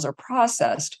signals are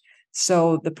processed.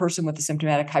 So the person with the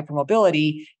symptomatic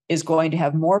hypermobility is going to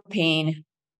have more pain,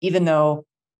 even though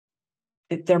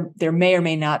there may or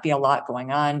may not be a lot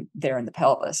going on there in the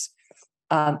pelvis.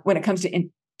 When it comes to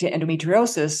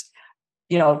endometriosis,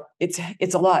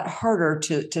 it's a lot harder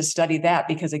to study that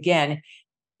because, again,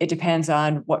 it depends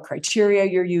on what criteria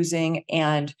you're using.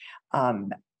 And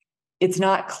it's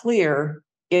not clear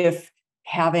if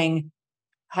having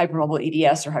hypermobile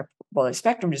EDS or hypermobile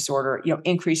spectrum disorder,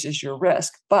 increases your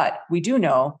risk. But we do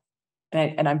know,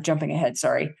 and I'm jumping ahead,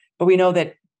 sorry, but we know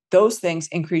that those things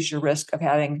increase your risk of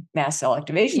having mast cell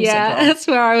activation syndrome. That's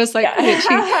where I was like,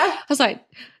 I was like,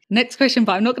 next question,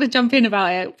 but I'm not going to jump in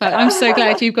about it. But I'm so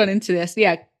glad you've gone into this.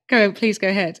 Yeah, please go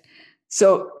ahead.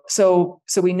 So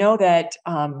we know that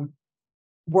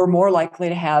we're more likely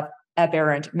to have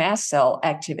aberrant mast cell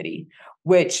activity,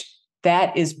 which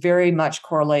that is very much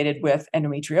correlated with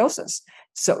endometriosis.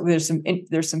 So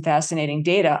there's some fascinating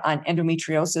data on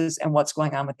endometriosis and what's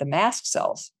going on with the mast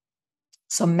cells.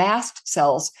 So mast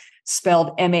cells,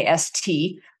 spelled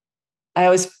M-A-S-T. I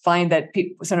always find that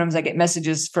sometimes I get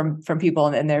messages from people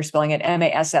and they're spelling it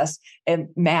M-A-S-S and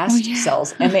mast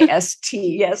cells,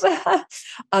 M-A-S-T. Yes.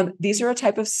 These are a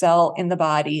type of cell in the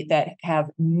body that have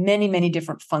many, many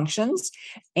different functions.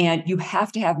 And you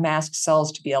have to have mast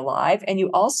cells to be alive. And you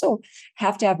also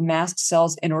have to have mast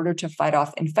cells in order to fight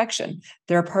off infection.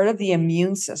 They're a part of the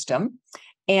immune system.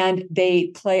 And they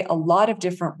play a lot of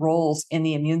different roles in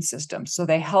the immune system. So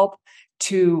they help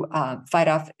to fight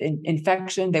off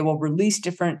infection. They will release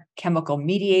different chemical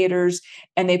mediators,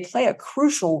 and they play a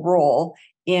crucial role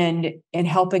in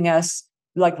helping us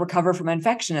recover from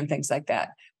infection and things like that.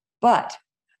 But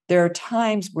there are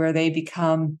times where they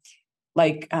become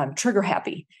trigger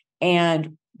happy,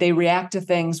 and they react to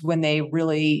things when they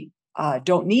really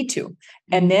don't need to.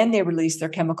 And then they release their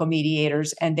chemical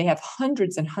mediators, and they have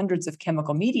hundreds and hundreds of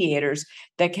chemical mediators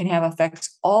that can have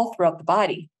effects all throughout the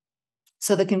body.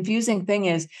 So the confusing thing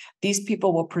is these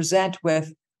people will present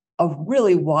with a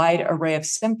really wide array of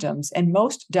symptoms, and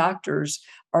most doctors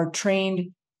are trained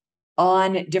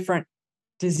on different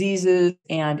diseases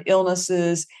and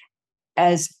illnesses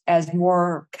as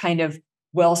more kind of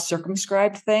well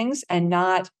circumscribed things, and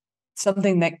not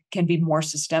something that can be more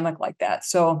systemic like that.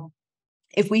 So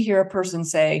if we hear a person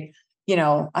say,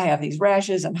 I have these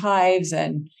rashes and hives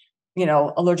and,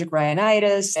 allergic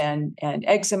rhinitis and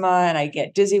eczema, and I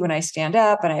get dizzy when I stand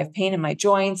up, and I have pain in my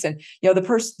joints, and,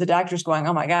 the doctor's going,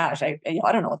 oh my gosh, I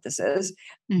don't know what this is,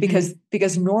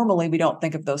 because normally we don't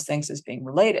think of those things as being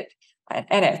related.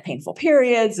 and I have painful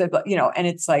periods, and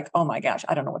it's like, oh my gosh,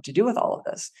 I don't know what to do with all of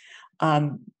this.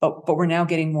 But we're now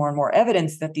getting more and more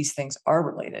evidence that these things are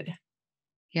related.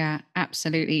 Yeah,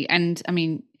 absolutely. And I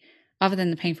mean, other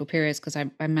than the painful periods, because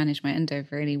I manage my endo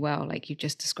really well, like you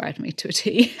just described me to a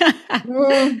T.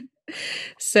 Mm.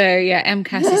 So yeah,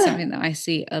 MCAS is something that I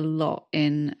see a lot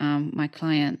in my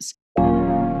clients.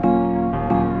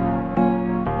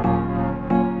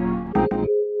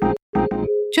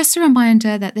 Just a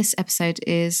reminder that this episode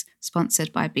is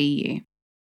sponsored by BU.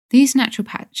 These natural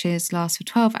patches last for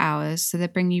 12 hours, so they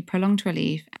bring you prolonged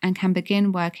relief and can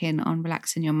begin working on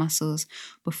relaxing your muscles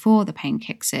before the pain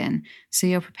kicks in, so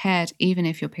you're prepared even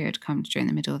if your period comes during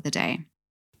the middle of the day.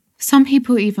 Some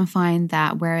people even find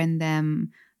that wearing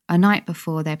them a night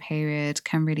before their period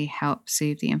can really help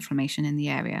soothe the inflammation in the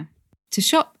area. To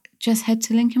shop, just head to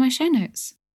the link in my show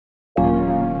notes.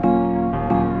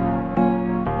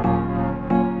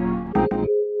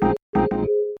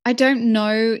 I don't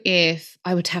know if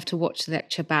I would have to watch the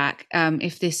lecture back,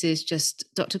 if this is just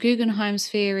Dr. Guggenheim's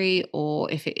theory or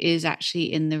if it is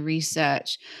actually in the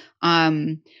research.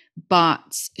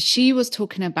 But she was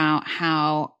talking about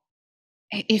how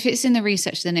if it's in the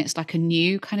research, then it's like a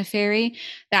new kind of theory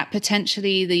that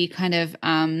potentially the kind of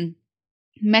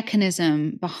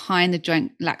mechanism behind the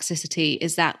joint laxicity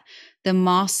is that the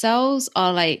mast cells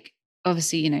are like,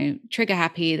 obviously, trigger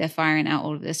happy, they're firing out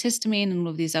all of this histamine and all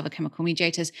of these other chemical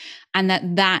mediators, and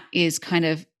that is kind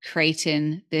of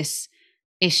creating this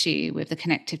issue with the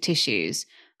connective tissues.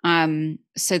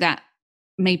 So that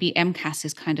maybe MCAS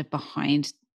is kind of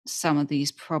behind some of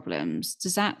these problems.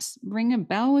 Does that ring a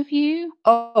bell with you?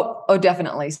 Oh,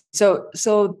 definitely. So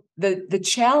the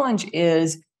challenge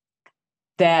is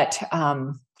that,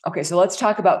 okay, so let's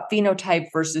talk about phenotype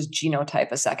versus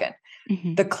genotype a second.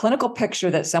 Mm-hmm. The clinical picture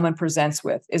that someone presents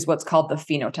with is what's called the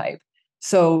phenotype.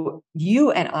 So you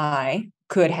and I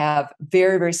could have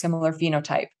very, very similar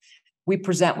phenotype. We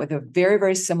present with a very,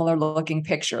 very similar looking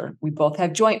picture. We both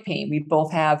have joint pain. We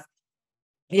both have,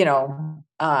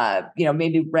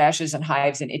 maybe rashes and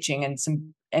hives and itching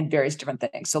and various different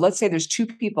things. So let's say there's two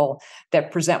people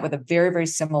that present with a very, very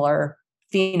similar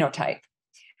phenotype.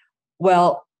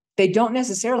 Well, they don't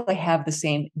necessarily have the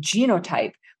same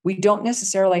genotype. We don't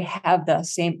necessarily have the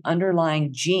same underlying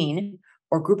gene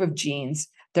or group of genes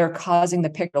that are causing the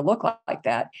picture to look like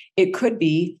that. It could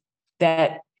be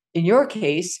that in your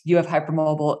case, you have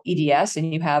hypermobile EDS,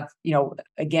 and you have,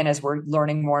 again, as we're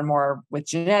learning more and more with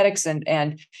genetics, and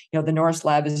the Norris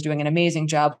Lab is doing an amazing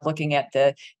job looking at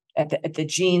the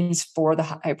genes for the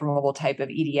hypermobile type of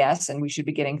EDS, and we should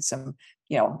be getting some,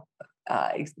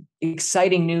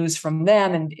 exciting news from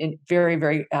them and very,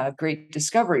 very great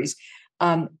discoveries.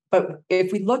 But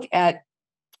if we look at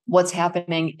what's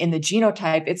happening in the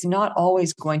genotype, it's not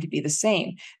always going to be the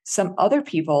same. Some other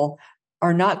people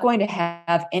are not going to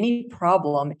have any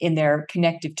problem in their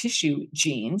connective tissue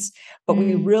genes, but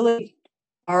we really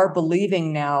are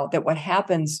believing now that what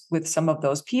happens with some of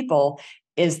those people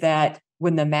is that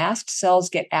when the mast cells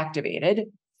get activated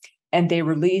and they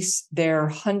release their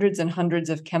hundreds and hundreds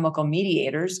of chemical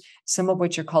mediators, some of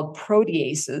which are called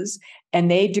proteases, and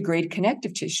they degrade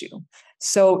connective tissue.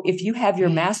 So if you have your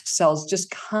mast cells just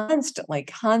constantly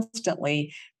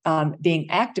being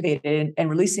activated and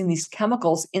releasing these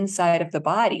chemicals inside of the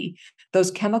body,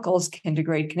 those chemicals can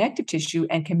degrade connective tissue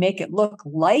and can make it look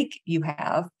like you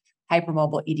have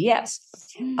hypermobile EDS.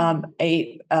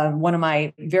 One of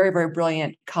my very, very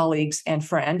brilliant colleagues and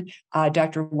friend,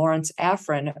 Dr. Lawrence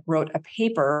Afrin, wrote a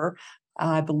paper,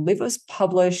 I believe it was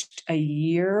published a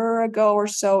year ago or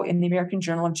so in the American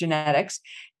Journal of Genetics.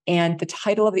 And the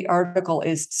title of the article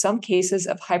is "Some Cases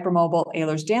of Hypermobile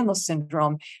Ehlers-Danlos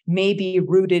Syndrome May Be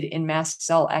Rooted in Mast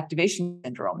Cell Activation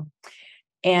Syndrome."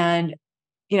 And,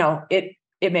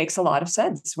 it makes a lot of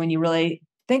sense when you really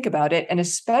think about it. And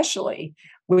especially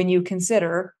when you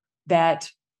consider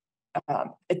that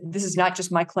this is not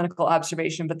just my clinical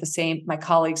observation, but my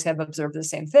colleagues have observed the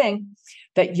same thing,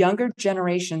 that younger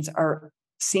generations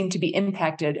seem to be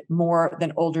impacted more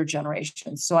than older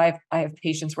generations. So I have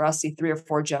patients where I'll see 3 or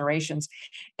 4 generations,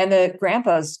 and the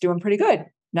grandpa's doing pretty good,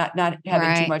 not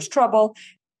having too much trouble,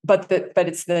 but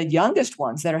it's the youngest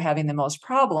ones that are having the most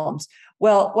problems.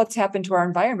 Well, what's happened to our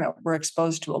environment? We're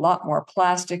exposed to a lot more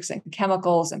plastics and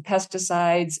chemicals and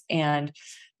pesticides, and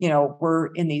we're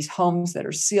in these homes that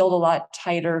are sealed a lot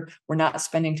tighter. We're not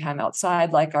spending time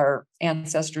outside like our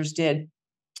ancestors did.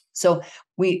 So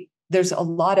there's a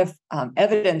lot of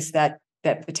evidence that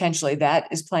potentially that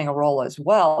is playing a role as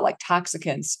well, like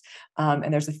toxicants.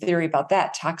 And there's a theory about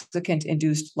that,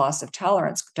 toxicant-induced loss of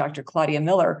tolerance. Dr. Claudia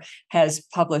Miller has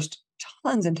published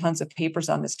tons and tons of papers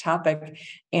on this topic.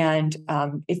 And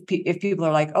if people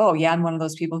are like, oh yeah, I'm one of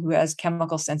those people who has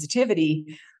chemical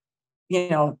sensitivity,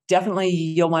 definitely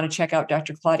you'll want to check out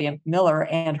Dr. Claudia Miller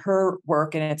and her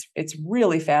work. And it's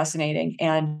really fascinating.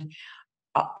 And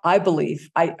I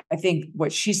think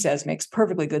what she says makes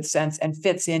perfectly good sense and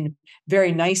fits in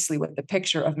very nicely with the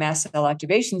picture of mast cell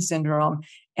activation syndrome,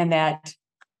 and that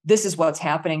this is what's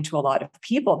happening to a lot of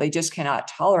people. They just cannot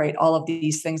tolerate all of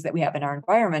these things that we have in our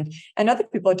environment, and other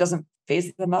people, it doesn't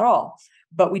faze them at all.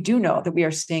 But we do know that we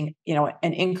are seeing,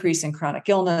 an increase in chronic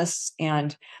illness,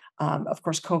 and of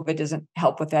course, COVID doesn't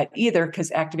help with that either,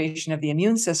 because activation of the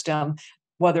immune system,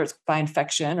 whether it's by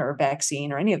infection or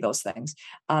vaccine or any of those things,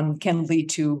 can lead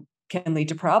to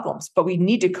problems. But we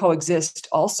need to coexist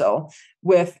also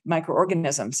with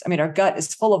microorganisms. I mean, our gut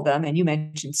is full of them. And you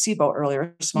mentioned SIBO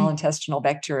earlier, small intestinal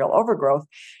bacterial overgrowth.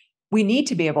 We need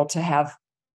to be able to have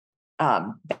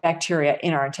bacteria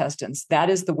in our intestines. That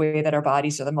is the way that our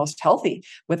bodies are the most healthy,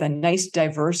 with a nice,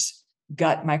 diverse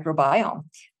gut microbiome.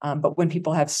 But when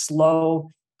people have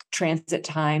slow transit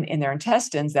time in their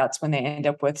intestines, that's when they end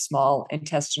up with small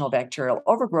intestinal bacterial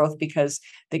overgrowth, because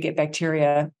they get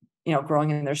bacteria, growing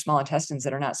in their small intestines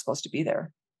that are not supposed to be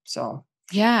there. So.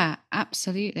 Yeah,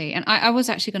 absolutely. And I was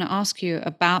actually going to ask you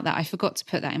about that. I forgot to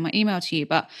put that in my email to you,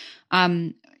 but,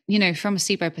 from a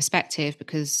SIBO perspective,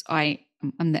 because I'm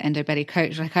the endobelly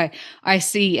coach, like I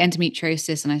see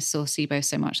endometriosis and I saw SIBO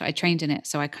so much that I trained in it.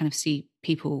 So I kind of see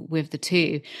people with the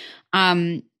two.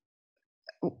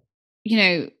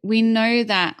 We know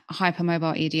that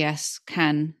hypermobile EDS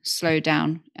can slow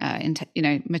down,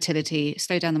 motility,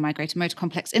 slow down the migrator motor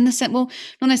complex in the sense, well,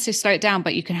 not necessarily slow it down,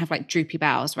 but you can have like droopy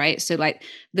bowels, right? So like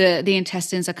the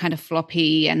intestines are kind of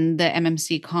floppy and the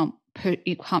MMC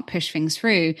can't push things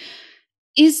through.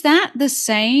 Is that the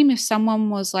same if someone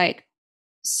was like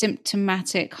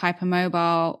symptomatic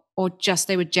hypermobile, or just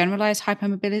they would generalize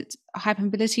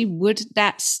hypermobility? Would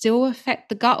that still affect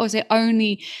the gut, or is it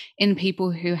only in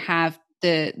people who have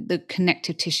the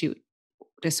connective tissue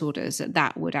disorders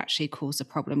that would actually cause a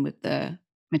problem with the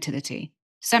motility?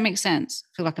 Does that make sense? I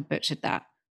feel like I butchered that.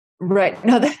 Right.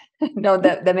 No,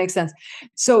 that makes sense.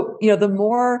 So, the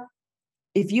more,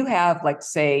 if you have, like,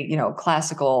 say,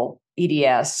 classical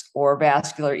EDS or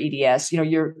vascular EDS,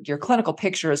 your clinical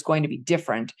picture is going to be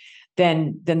different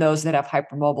than those that have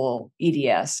hypermobile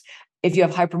EDS. If you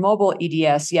have hypermobile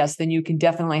EDS, yes, then you can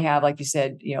definitely have, like you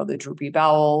said, the droopy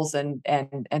bowels and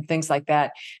things like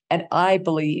that. And I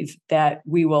believe that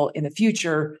we will in the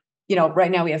future,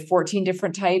 right now we have 14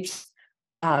 different types.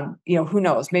 Who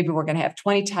knows? Maybe we're going to have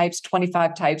 20 types,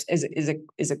 25 types. Is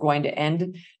it going to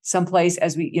end someplace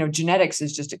as we, genetics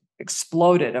has just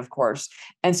exploded, of course.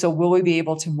 And so will we be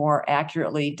able to more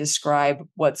accurately describe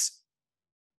what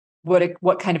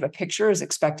kind of a picture is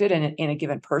expected in a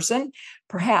given person?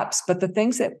 Perhaps. But the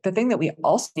thing that we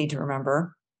also need to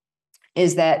remember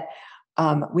is that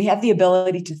we have the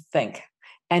ability to think,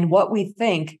 and what we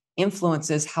think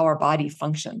influences how our body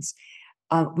functions.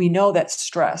 We know that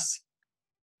stress,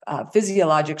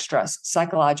 physiologic stress,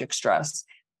 psychologic stress,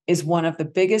 is one of the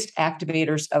biggest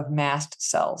activators of mast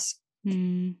cells.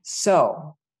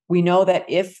 So we know that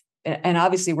and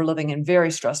obviously we're living in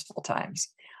very stressful times.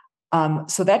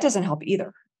 So that doesn't help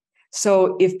either.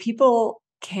 So if people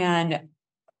can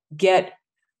get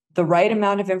the right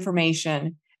amount of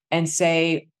information and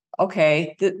say,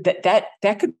 okay,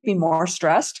 that could be more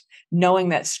stressed, knowing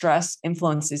that stress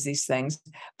influences these things.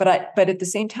 But at the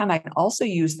same time, I can also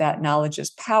use that knowledge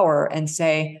as power and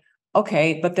say,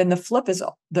 okay, but then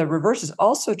the reverse is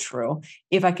also true.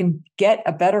 If I can get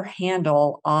a better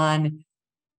handle on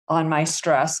my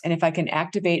stress, and if I can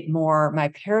activate more my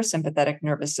parasympathetic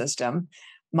nervous system,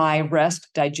 my rest,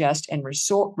 digest, and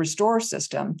restore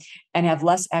system, and have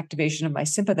less activation of my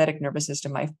sympathetic nervous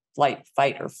system, my flight,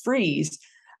 fight, or freeze,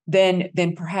 then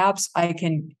perhaps I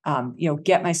can,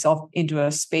 get myself into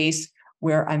a space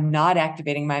where I'm not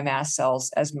activating my mast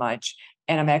cells as much,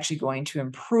 and I'm actually going to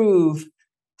improve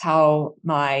how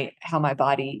my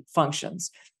body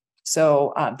functions.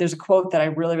 So there's a quote that I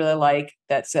really, really like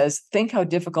that says, "Think how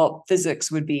difficult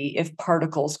physics would be if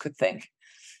particles could think."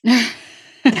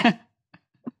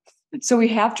 So we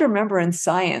have to remember in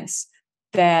science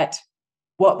that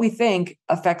what we think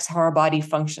affects how our body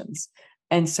functions.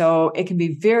 And so it can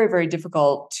be very, very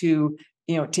difficult to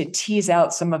tease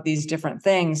out some of these different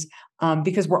things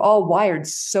because we're all wired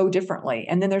so differently.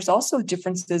 And then there's also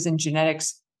differences in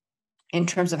genetics in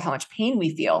terms of how much pain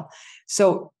we feel.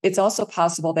 So it's also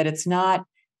possible that it's not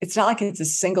like it's a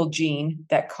single gene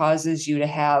that causes you to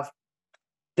have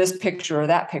this picture or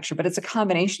that picture, but it's a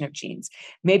combination of genes.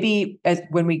 Maybe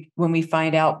when we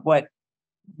find out what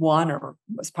one, or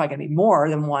it's probably going to be more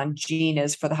than one gene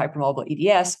is for the hypermobile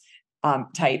EDS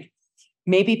type.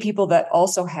 Maybe people that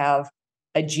also have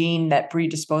a gene that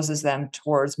predisposes them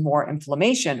towards more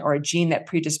inflammation, or a gene that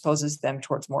predisposes them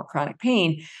towards more chronic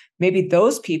pain, maybe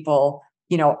those people,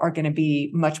 are going to be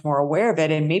much more aware of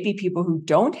it. And maybe people who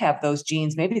don't have those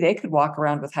genes, maybe they could walk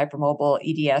around with hypermobile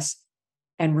EDS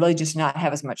and really just not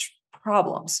have as much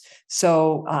problems.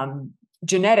 So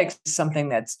genetics is something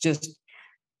that's just,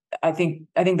 I think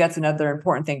that's another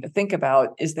important thing to think about,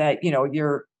 is that,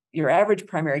 your average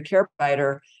primary care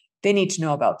provider, they need to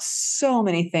know about so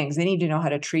many things. They need to know how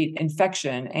to treat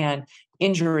infection and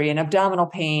injury and abdominal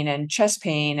pain and chest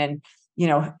pain and,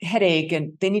 headache.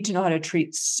 And they need to know how to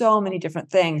treat so many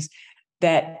different things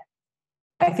that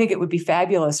I think it would be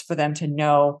fabulous for them to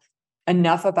know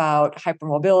enough about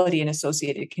hypermobility and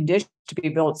associated conditions to be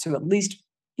able to at least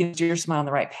steer someone on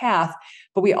the right path.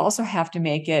 But we also have to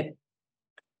make it,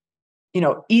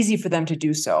 easy for them to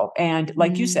do so. And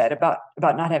like you said about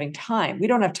not having time, we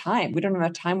don't have time. We don't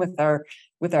have time with our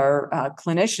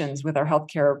clinicians, with our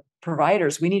healthcare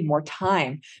providers. We need more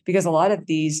time, because a lot of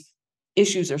these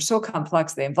issues are so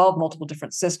complex. They involve multiple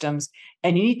different systems,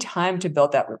 and you need time to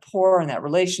build that rapport and that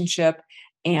relationship.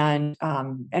 And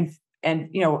our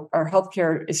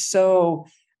healthcare is so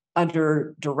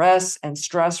under duress and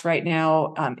stress right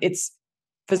now. It's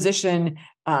physician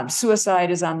suicide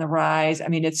is on the rise. I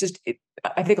mean, it's just,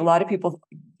 I think a lot of people,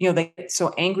 they get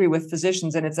so angry with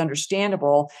physicians, and it's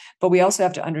understandable, but we also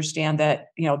have to understand that,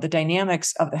 the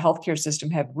dynamics of the healthcare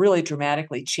system have really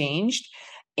dramatically changed.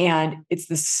 And it's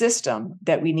the system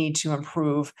that we need to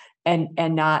improve, and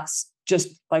not just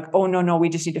like, oh, no, we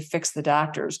just need to fix the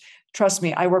doctors. Trust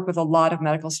me, I work with a lot of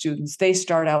medical students. They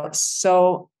start out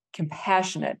so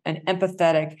compassionate and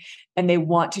empathetic, and they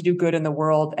want to do good in the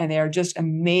world. And they are just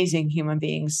amazing human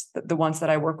beings. The ones that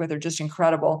I work with are just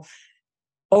incredible.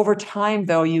 Over time,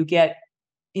 though, you get,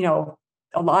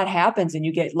 a lot happens, and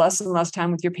you get less and less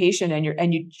time with your patient,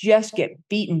 and you just get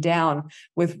beaten down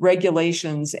with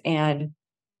regulations and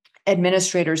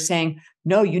administrators saying,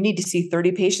 no, you need to see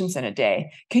 30 patients in a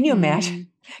day. Can you imagine?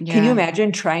 Yeah. Can you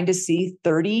imagine trying to see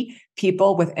 30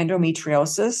 people with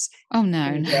endometriosis? Oh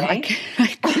no.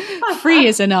 Free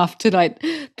is enough to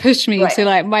push me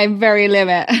to my very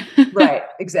limit. Right.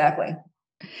 Exactly.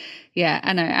 Yeah,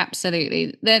 I know.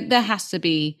 Absolutely. There has to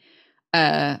be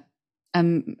a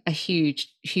huge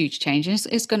change.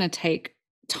 It's going to take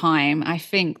time. I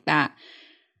think that,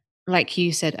 like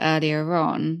you said earlier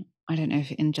on, I don't know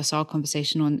if in just our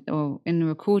conversation or in the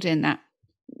recording, that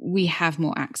we have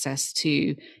more access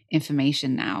to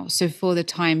information now. So for the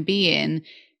time being,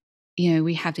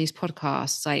 we have these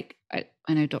podcasts. Like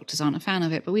I know doctors aren't a fan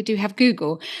of it, but we do have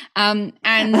Google, and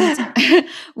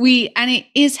it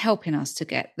is helping us to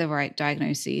get the right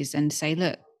diagnoses and say,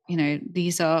 look,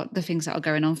 these are the things that are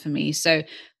going on for me. So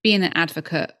being an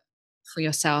advocate for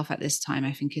yourself at this time,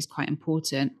 I think, is quite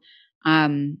important.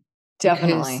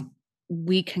 Definitely.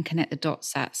 We can connect the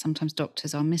dots that sometimes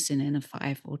doctors are missing in a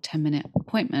 5 or 10 minute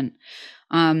appointment.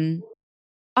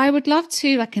 I would love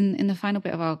to, in the final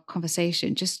bit of our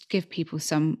conversation, just give people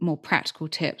some more practical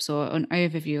tips or an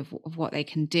overview of what they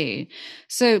can do.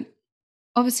 So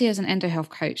obviously, as an endo health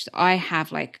coach, I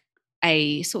have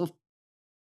a sort of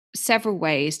several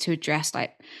ways to address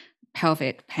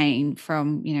pelvic pain,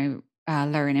 from,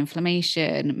 lowering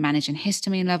inflammation, managing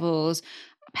histamine levels,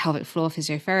 pelvic floor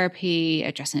physiotherapy,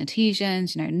 addressing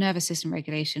adhesions, nervous system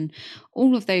regulation,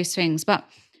 all of those things. But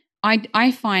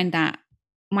I find that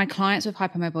my clients with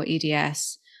hypermobile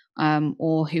EDS,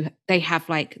 or who they have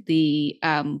the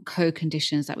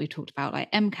co-conditions that we talked about,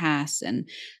 like MCAS and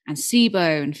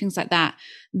SIBO and things like that,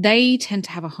 they tend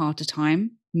to have a harder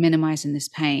time minimizing this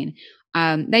pain.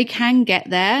 They can get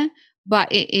there, but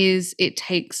it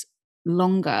takes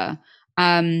longer.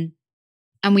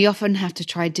 And we often have to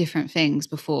try different things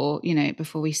before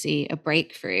we see a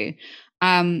breakthrough.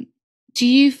 Do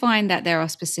you find that there are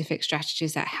specific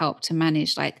strategies that help to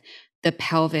manage the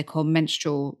pelvic or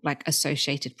menstrual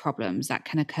associated problems that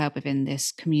can occur within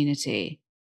this community?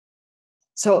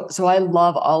 So I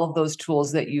love all of those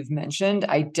tools that you've mentioned.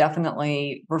 I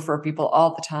definitely refer people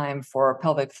all the time for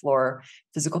pelvic floor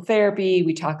physical therapy.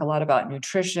 We talk a lot about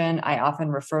nutrition. I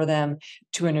often refer them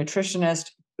to a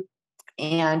nutritionist.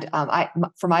 And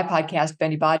for my podcast,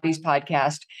 Bendy Body's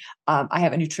podcast, I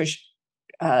have a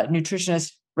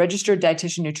nutritionist, registered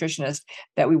dietitian nutritionist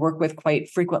that we work with quite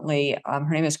frequently. Her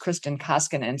name is Kristen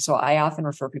Koskinen. So I often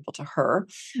refer people to her.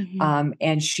 Mm-hmm.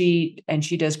 And she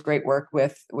does great work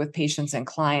with patients and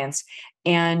clients.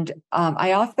 And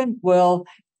I often will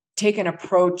take an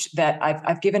approach that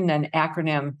I've given an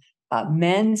acronym,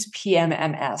 MENS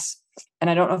PMMS. And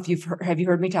I don't know if have you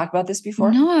heard me talk about this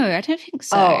before? No, I don't think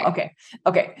so. Oh, okay.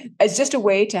 Okay. It's just a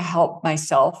way to help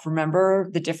myself remember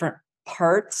the different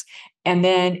parts. And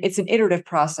then it's an iterative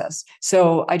process.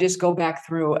 So I just go back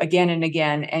through again and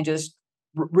again and just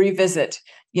revisit,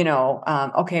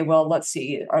 okay, well, let's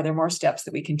see, are there more steps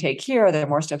that we can take here? Are there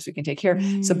more steps we can take here?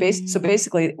 So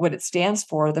basically what it stands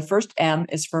for, the first M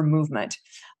is for movement.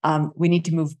 We need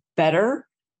to move better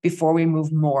before we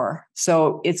move more.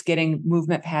 So it's getting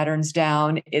movement patterns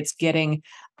down. It's getting,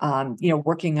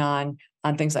 working on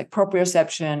things like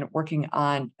proprioception, working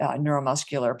on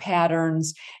neuromuscular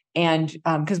patterns. And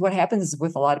because what happens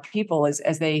with a lot of people is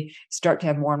as they start to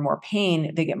have more and more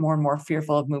pain, they get more and more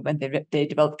fearful of movement. They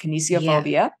develop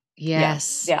kinesiophobia.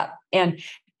 Yes. Yeah. And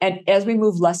as we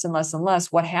move less and less and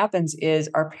less, what happens is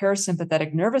our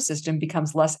parasympathetic nervous system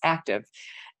becomes less active.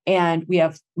 And we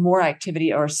have more activity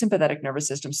in our sympathetic nervous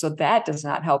system. So that does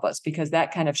not help us because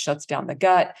that kind of shuts down the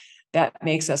gut. That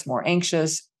makes us more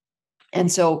anxious. And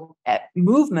so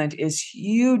movement is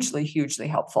hugely, hugely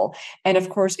helpful. And of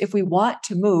course, if we want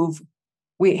to move,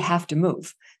 we have to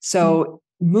move. So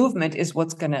movement is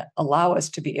what's going to allow us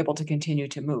to be able to continue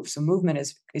to move. So movement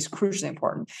is crucially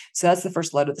important. So that's the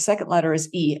first letter. The second letter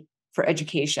is E, for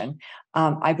education.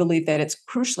 I believe that it's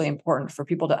crucially important for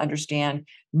people to understand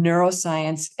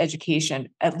neuroscience education,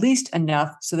 at least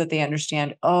enough so that they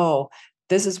understand, oh,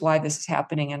 this is why this is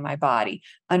happening in my body.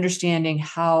 Understanding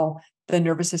how the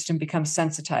nervous system becomes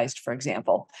sensitized, for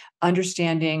example,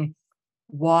 understanding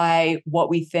why what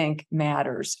we think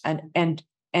matters, and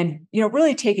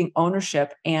really taking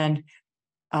ownership and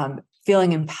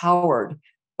feeling empowered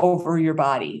over your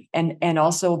body. And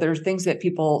also there's things that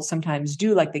people sometimes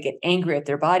do, like they get angry at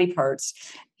their body parts.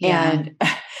 Yeah.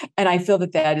 And I feel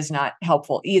that is not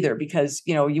helpful either, because,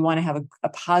 you want to have a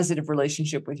positive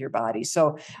relationship with your body.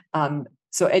 So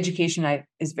education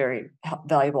is very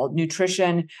valuable.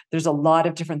 Nutrition, there's a lot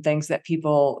of different things that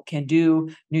people can do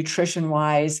nutrition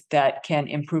wise that can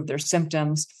improve their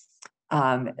symptoms.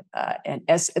 And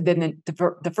then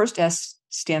the first S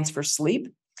stands for sleep.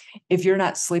 If you're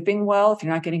not sleeping well, if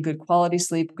you're not getting good quality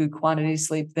sleep, good quantity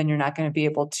sleep, then you're not going to be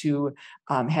able to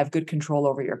have good control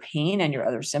over your pain and your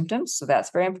other symptoms. So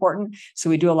that's very important. So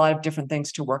we do a lot of different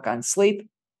things to work on sleep.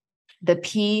 The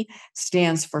P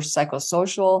stands for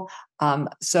psychosocial.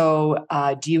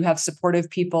 Do you have supportive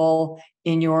people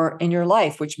in your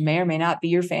life, which may or may not be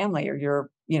your family or your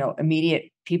immediate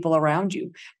people around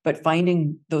you, but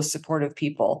finding those supportive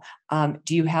people.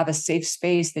 Do you have a safe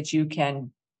space that you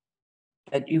can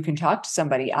talk to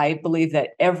somebody? I believe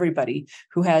that everybody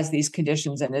who has these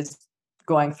conditions and is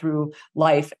going through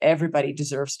life, everybody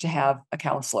deserves to have a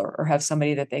counselor or have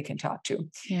somebody that they can talk to.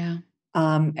 Yeah.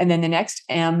 And then the next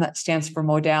M stands for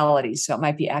modality. So it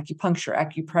might be acupuncture,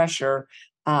 acupressure,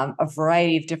 a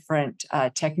variety of different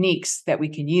techniques that we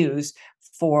can use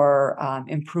for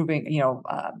improving,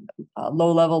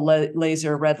 low-level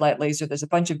laser, red light laser. There's a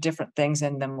bunch of different things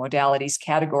in the modalities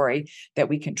category that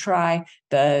we can try.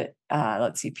 PMMS.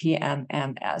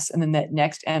 And then the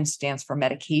next M stands for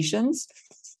medications.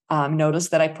 Notice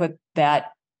that I put that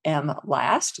M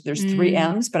last. There's 3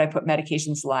 M's, but I put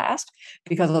medications last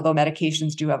because although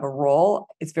medications do have a role,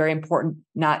 it's very important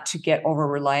not to get over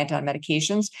reliant on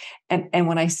medications. And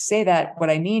when I say that,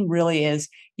 what I mean really is,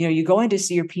 you go in to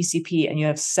see your PCP and you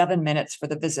have 7 minutes for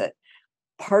the visit.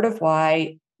 Part of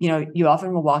why, you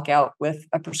often will walk out with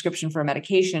a prescription for a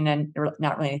medication and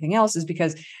not really anything else is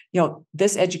because,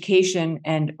 this education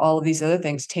and all of these other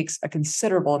things takes a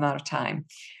considerable amount of time.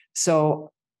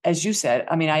 So as you said,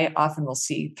 I often will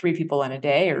see 3 people in a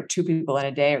day or 2 people in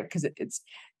a day, or because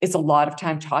it's a lot of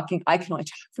time talking. I can only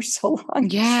talk for so long.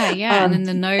 Yeah. And then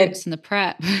the notes and the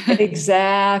prep.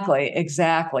 Exactly. It's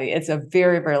a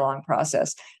very, very long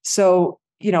process. So,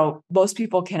 most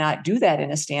people cannot do that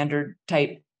in a standard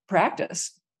type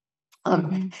practice.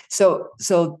 So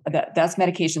that's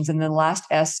medications. And then the last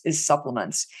S is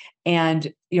supplements.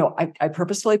 And, I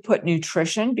purposefully put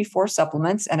nutrition before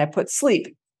supplements, and I put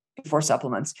sleep before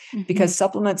supplements because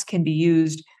supplements can be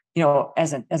used,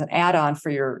 as an add-on for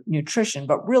your nutrition,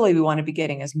 but really we want to be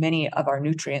getting as many of our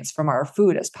nutrients from our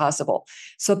food as possible.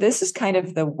 So this is kind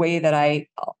of the way that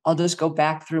I'll just go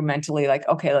back through mentally, like,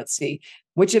 okay, let's see,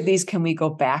 which of these can we go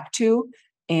back to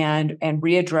and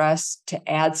readdress to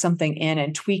add something in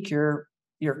and tweak your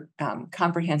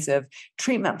comprehensive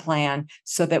treatment plan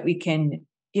so that we can,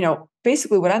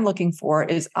 basically what I'm looking for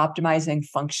is optimizing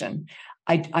function.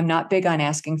 I'm not big on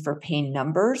asking for pain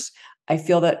numbers. I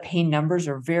feel that pain numbers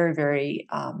are very, very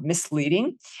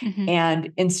misleading.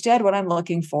 And instead, what I'm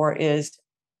looking for is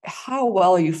how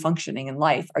well are you functioning in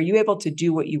life? Are you able to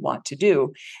do what you want to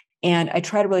do? And I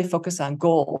try to really focus on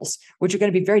goals, which are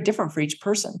going to be very different for each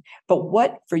person. But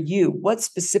what for you, what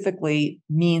specifically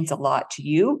means a lot to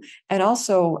you? And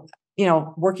also,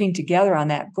 working together on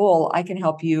that goal, I can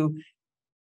help you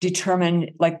determine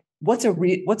like what's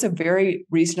a very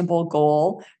reasonable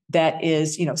goal that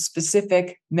is,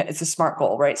 specific. It's a SMART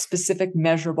goal, right? Specific,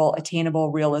 measurable,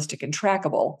 attainable, realistic, and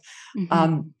trackable.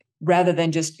 Rather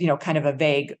than just, kind of a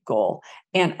vague goal.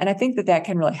 And I think that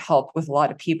can really help with a lot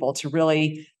of people to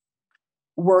really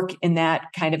work in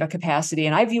that kind of a capacity.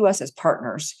 And I view us as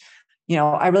partners.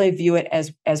 I really view it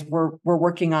as we're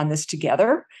working on this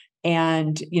together.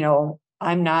 And,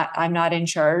 I'm not in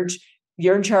charge.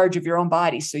 You're in charge of your own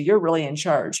body. So you're really in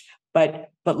charge. But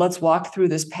let's walk through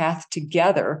this path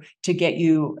together to get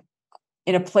you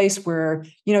in a place where,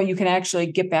 you can actually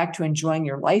get back to enjoying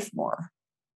your life more.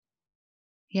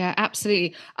 Yeah,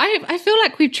 absolutely. I feel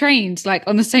like we've trained like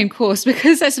on the same course,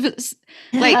 because it's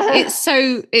like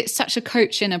it's such a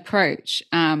coaching approach.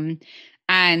 And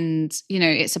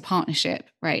it's a partnership,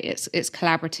 right? It's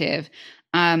collaborative.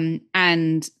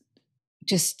 And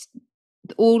just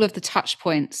all of the touch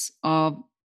points are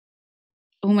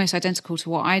almost identical to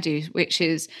what I do, which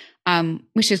is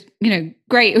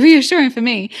great, reassuring for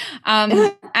me.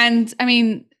 And I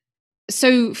mean,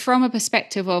 so from a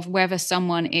perspective of whether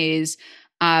someone is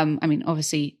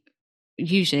obviously,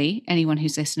 usually anyone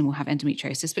who's listening will have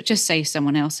endometriosis, but just say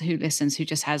someone else who listens who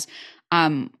just has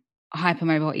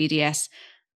hypermobile EDS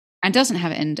and doesn't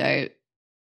have endo.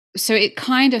 So it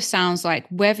kind of sounds like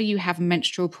whether you have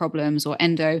menstrual problems or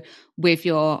endo with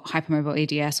your hypermobile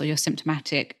EDS or your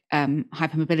symptomatic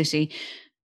hypermobility,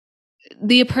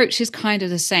 the approach is kind of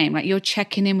the same. Like, you're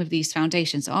checking in with these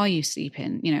foundations. Are you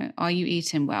sleeping? Are you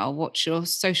eating well? What's your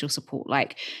social support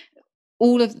like?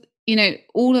 All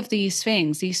of these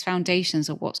things, these foundations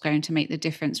are what's going to make the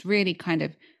difference, really, kind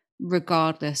of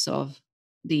regardless of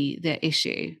the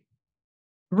issue.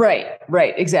 Right,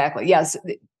 exactly. Yes.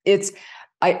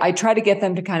 I try to get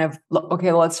them to kind of,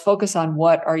 okay, let's focus on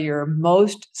what are your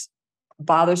most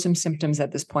bothersome symptoms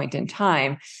at this point in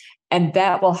time. And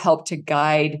that will help to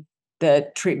guide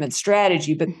the treatment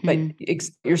strategy. But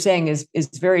you're saying is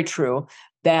very true,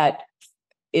 that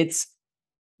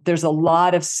there's a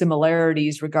lot of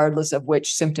similarities regardless of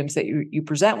which symptoms that you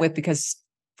present with. Because,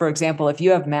 for example, if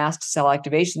you have mast cell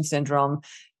activation syndrome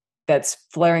that's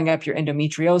flaring up your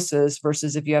endometriosis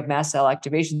versus if you have mast cell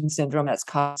activation syndrome that's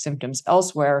causing symptoms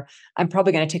elsewhere, I'm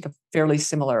probably going to take a fairly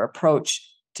similar approach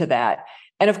to that.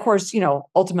 And of course,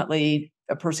 ultimately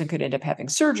a person could end up having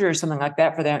surgery or something like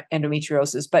that for their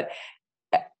endometriosis. But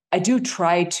I do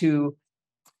try to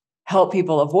help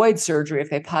people avoid surgery if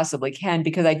they possibly can,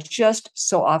 because I just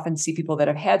so often see people that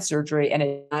have had surgery and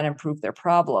it not improve their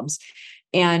problems.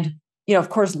 And of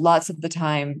course, lots of the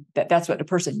time that's what a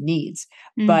person needs.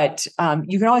 But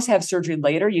you can always have surgery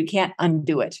later. You can't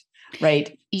undo it,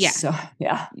 right? Yeah. So,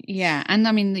 yeah. Yeah. And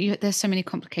I mean, there's so many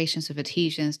complications of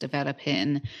adhesions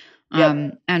developing.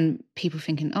 And people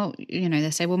thinking,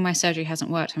 they say, well, my surgery hasn't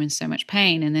worked, I'm in so much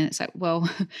pain. And then it's like, well,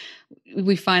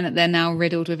 we find that they're now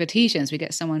riddled with adhesions. We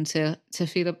get someone to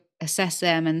assess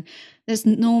them. And there's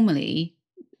normally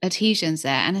adhesions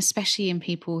there, and especially in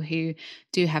people who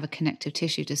do have a connective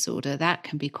tissue disorder, that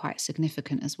can be quite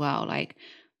significant as well, like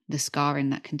the scarring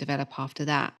that can develop after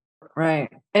that.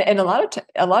 Right. And a lot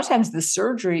of times the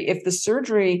surgery, if the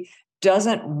surgery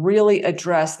doesn't really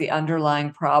address the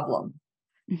underlying problem,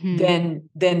 then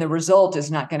the result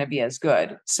is not going to be as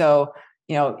good. So,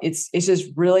 it's just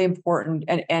really important.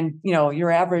 And your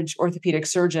average orthopedic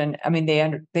surgeon, I mean,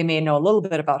 they may know a little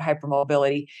bit about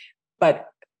hypermobility, but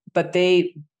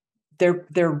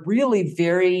they're really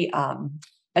very,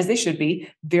 as they should be,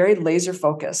 very laser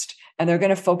focused, and they're going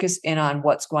to focus in on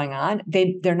what's going on.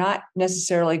 They're not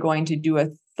necessarily going to do a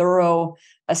thorough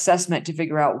assessment to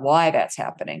figure out why that's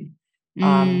happening.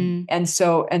 And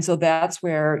so that's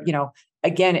where,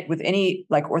 again, with any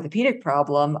like orthopedic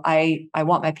problem, I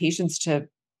want my patients to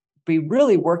be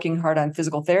really working hard on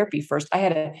physical therapy first. I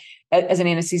had as an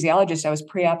anesthesiologist, I was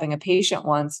pre-oping a patient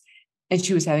once, and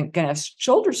she was going to have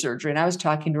shoulder surgery. And I was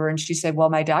talking to her, and she said, well,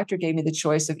 my doctor gave me the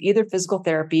choice of either physical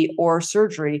therapy or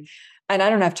surgery, and I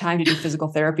don't have time to do physical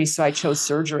therapy, so I chose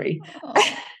surgery.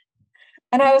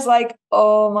 And I was like,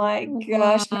 oh my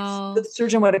gosh, wow. The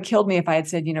surgeon would have killed me if I had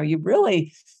said, you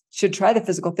really should try the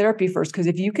physical therapy first. Because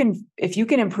if you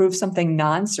can improve something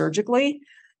non-surgically,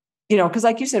 because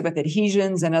like you said, with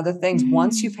adhesions and other things,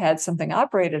 once you've had something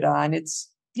operated on, that's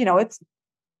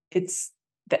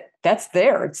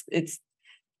there. It's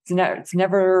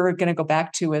never going to go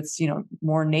back to its,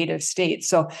 more native state.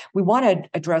 So we want to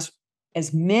address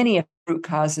as many root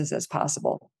causes as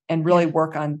possible and really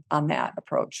work on that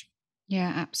approach.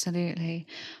 Yeah, absolutely.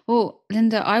 Well,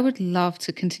 Linda, I would love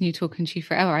to continue talking to you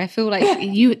forever. I feel like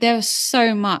there's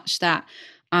so much that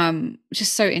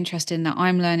just so interesting that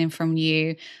I'm learning from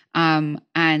you. And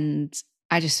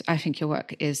I think your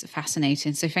work is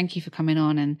fascinating. So thank you for coming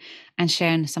on and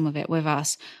sharing some of it with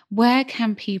us. Where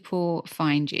can people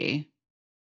find you?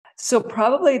 So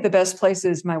probably the best place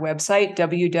is my website,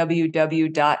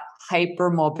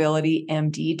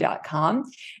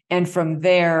 www.hypermobilitymd.com. And from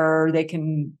there, they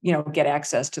can, get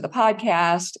access to the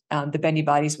podcast, the Bendy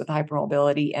Bodies with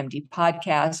Hypermobility MD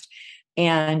podcast,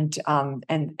 and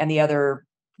the other,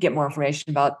 get more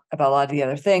information about a lot of the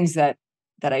other things that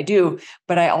I do.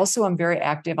 But I also am very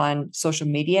active on social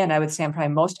media, and I would say I'm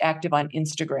probably most active on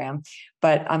Instagram.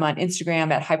 But I'm on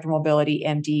Instagram at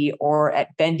HypermobilityMD or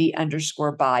at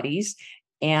Bendy_bodies.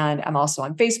 And I'm also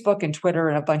on Facebook and Twitter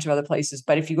and a bunch of other places.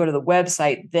 But if you go to the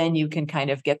website, then you can kind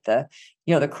of get the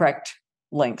correct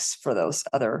links for those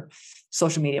other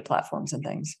social media platforms and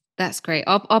things. That's great.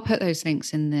 I'll put those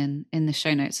links in the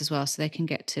show notes as well, so they can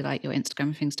get to like your Instagram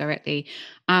and things directly.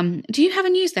 Do you have a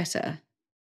newsletter?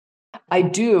 I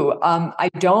do. I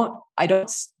don't.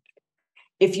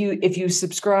 If you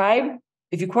subscribe,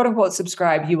 if you quote unquote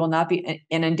subscribe, you will not be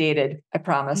inundated. I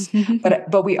promise.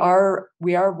 But we are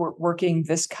working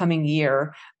this coming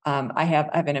year. I have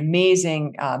an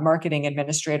amazing marketing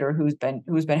administrator who's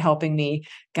been helping me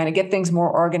kind of get things more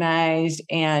organized.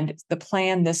 And the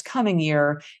plan this coming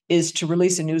year is to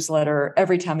release a newsletter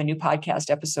every time a new podcast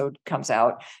episode comes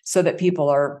out, so that people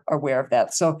are aware of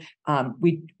that. So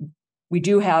we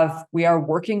are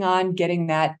working on getting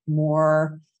that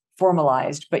more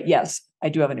formalized, but yes, I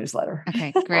do have a newsletter.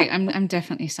 Okay, great. I'm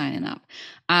definitely signing up.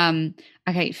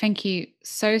 Okay, thank you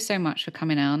so much for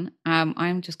coming on.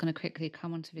 I'm just going to quickly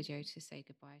come onto video to say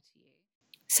goodbye to you.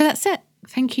 So that's it.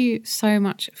 Thank you so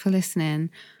much for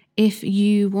listening. If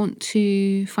you want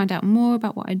to find out more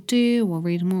about what I do or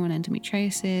read more on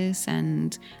endometriosis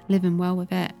and living well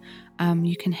with it,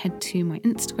 you can head to my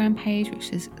Instagram page,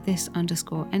 which is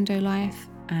this_endolife.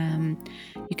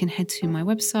 You can head to my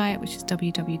website, which is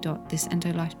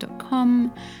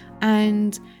www.thisendolife.com,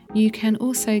 and you can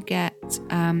also get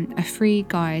a free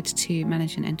guide to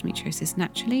managing endometriosis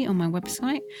naturally on my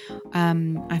website.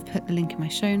 I've put the link in my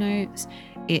show notes.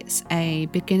 It's a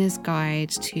beginner's guide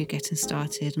to getting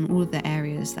started on all of the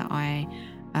areas that I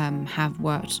have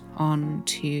worked on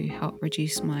to help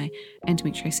reduce my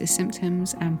endometriosis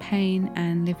symptoms and pain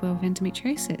and live well with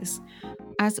endometriosis.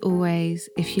 As always,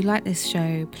 if you like this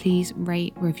show, please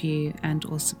rate, review, and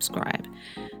or subscribe.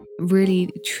 Really,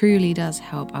 truly does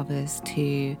help others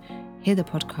to hear the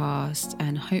podcast,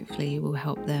 and hopefully will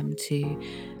help them to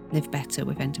live better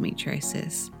with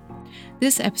endometriosis.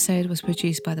 This episode was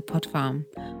produced by The Pod Farm.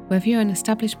 Whether you're an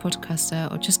established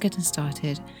podcaster or just getting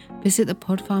started, visit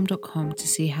thepodfarm.com to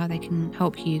see how they can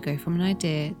help you go from an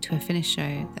idea to a finished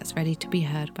show that's ready to be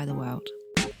heard by the world.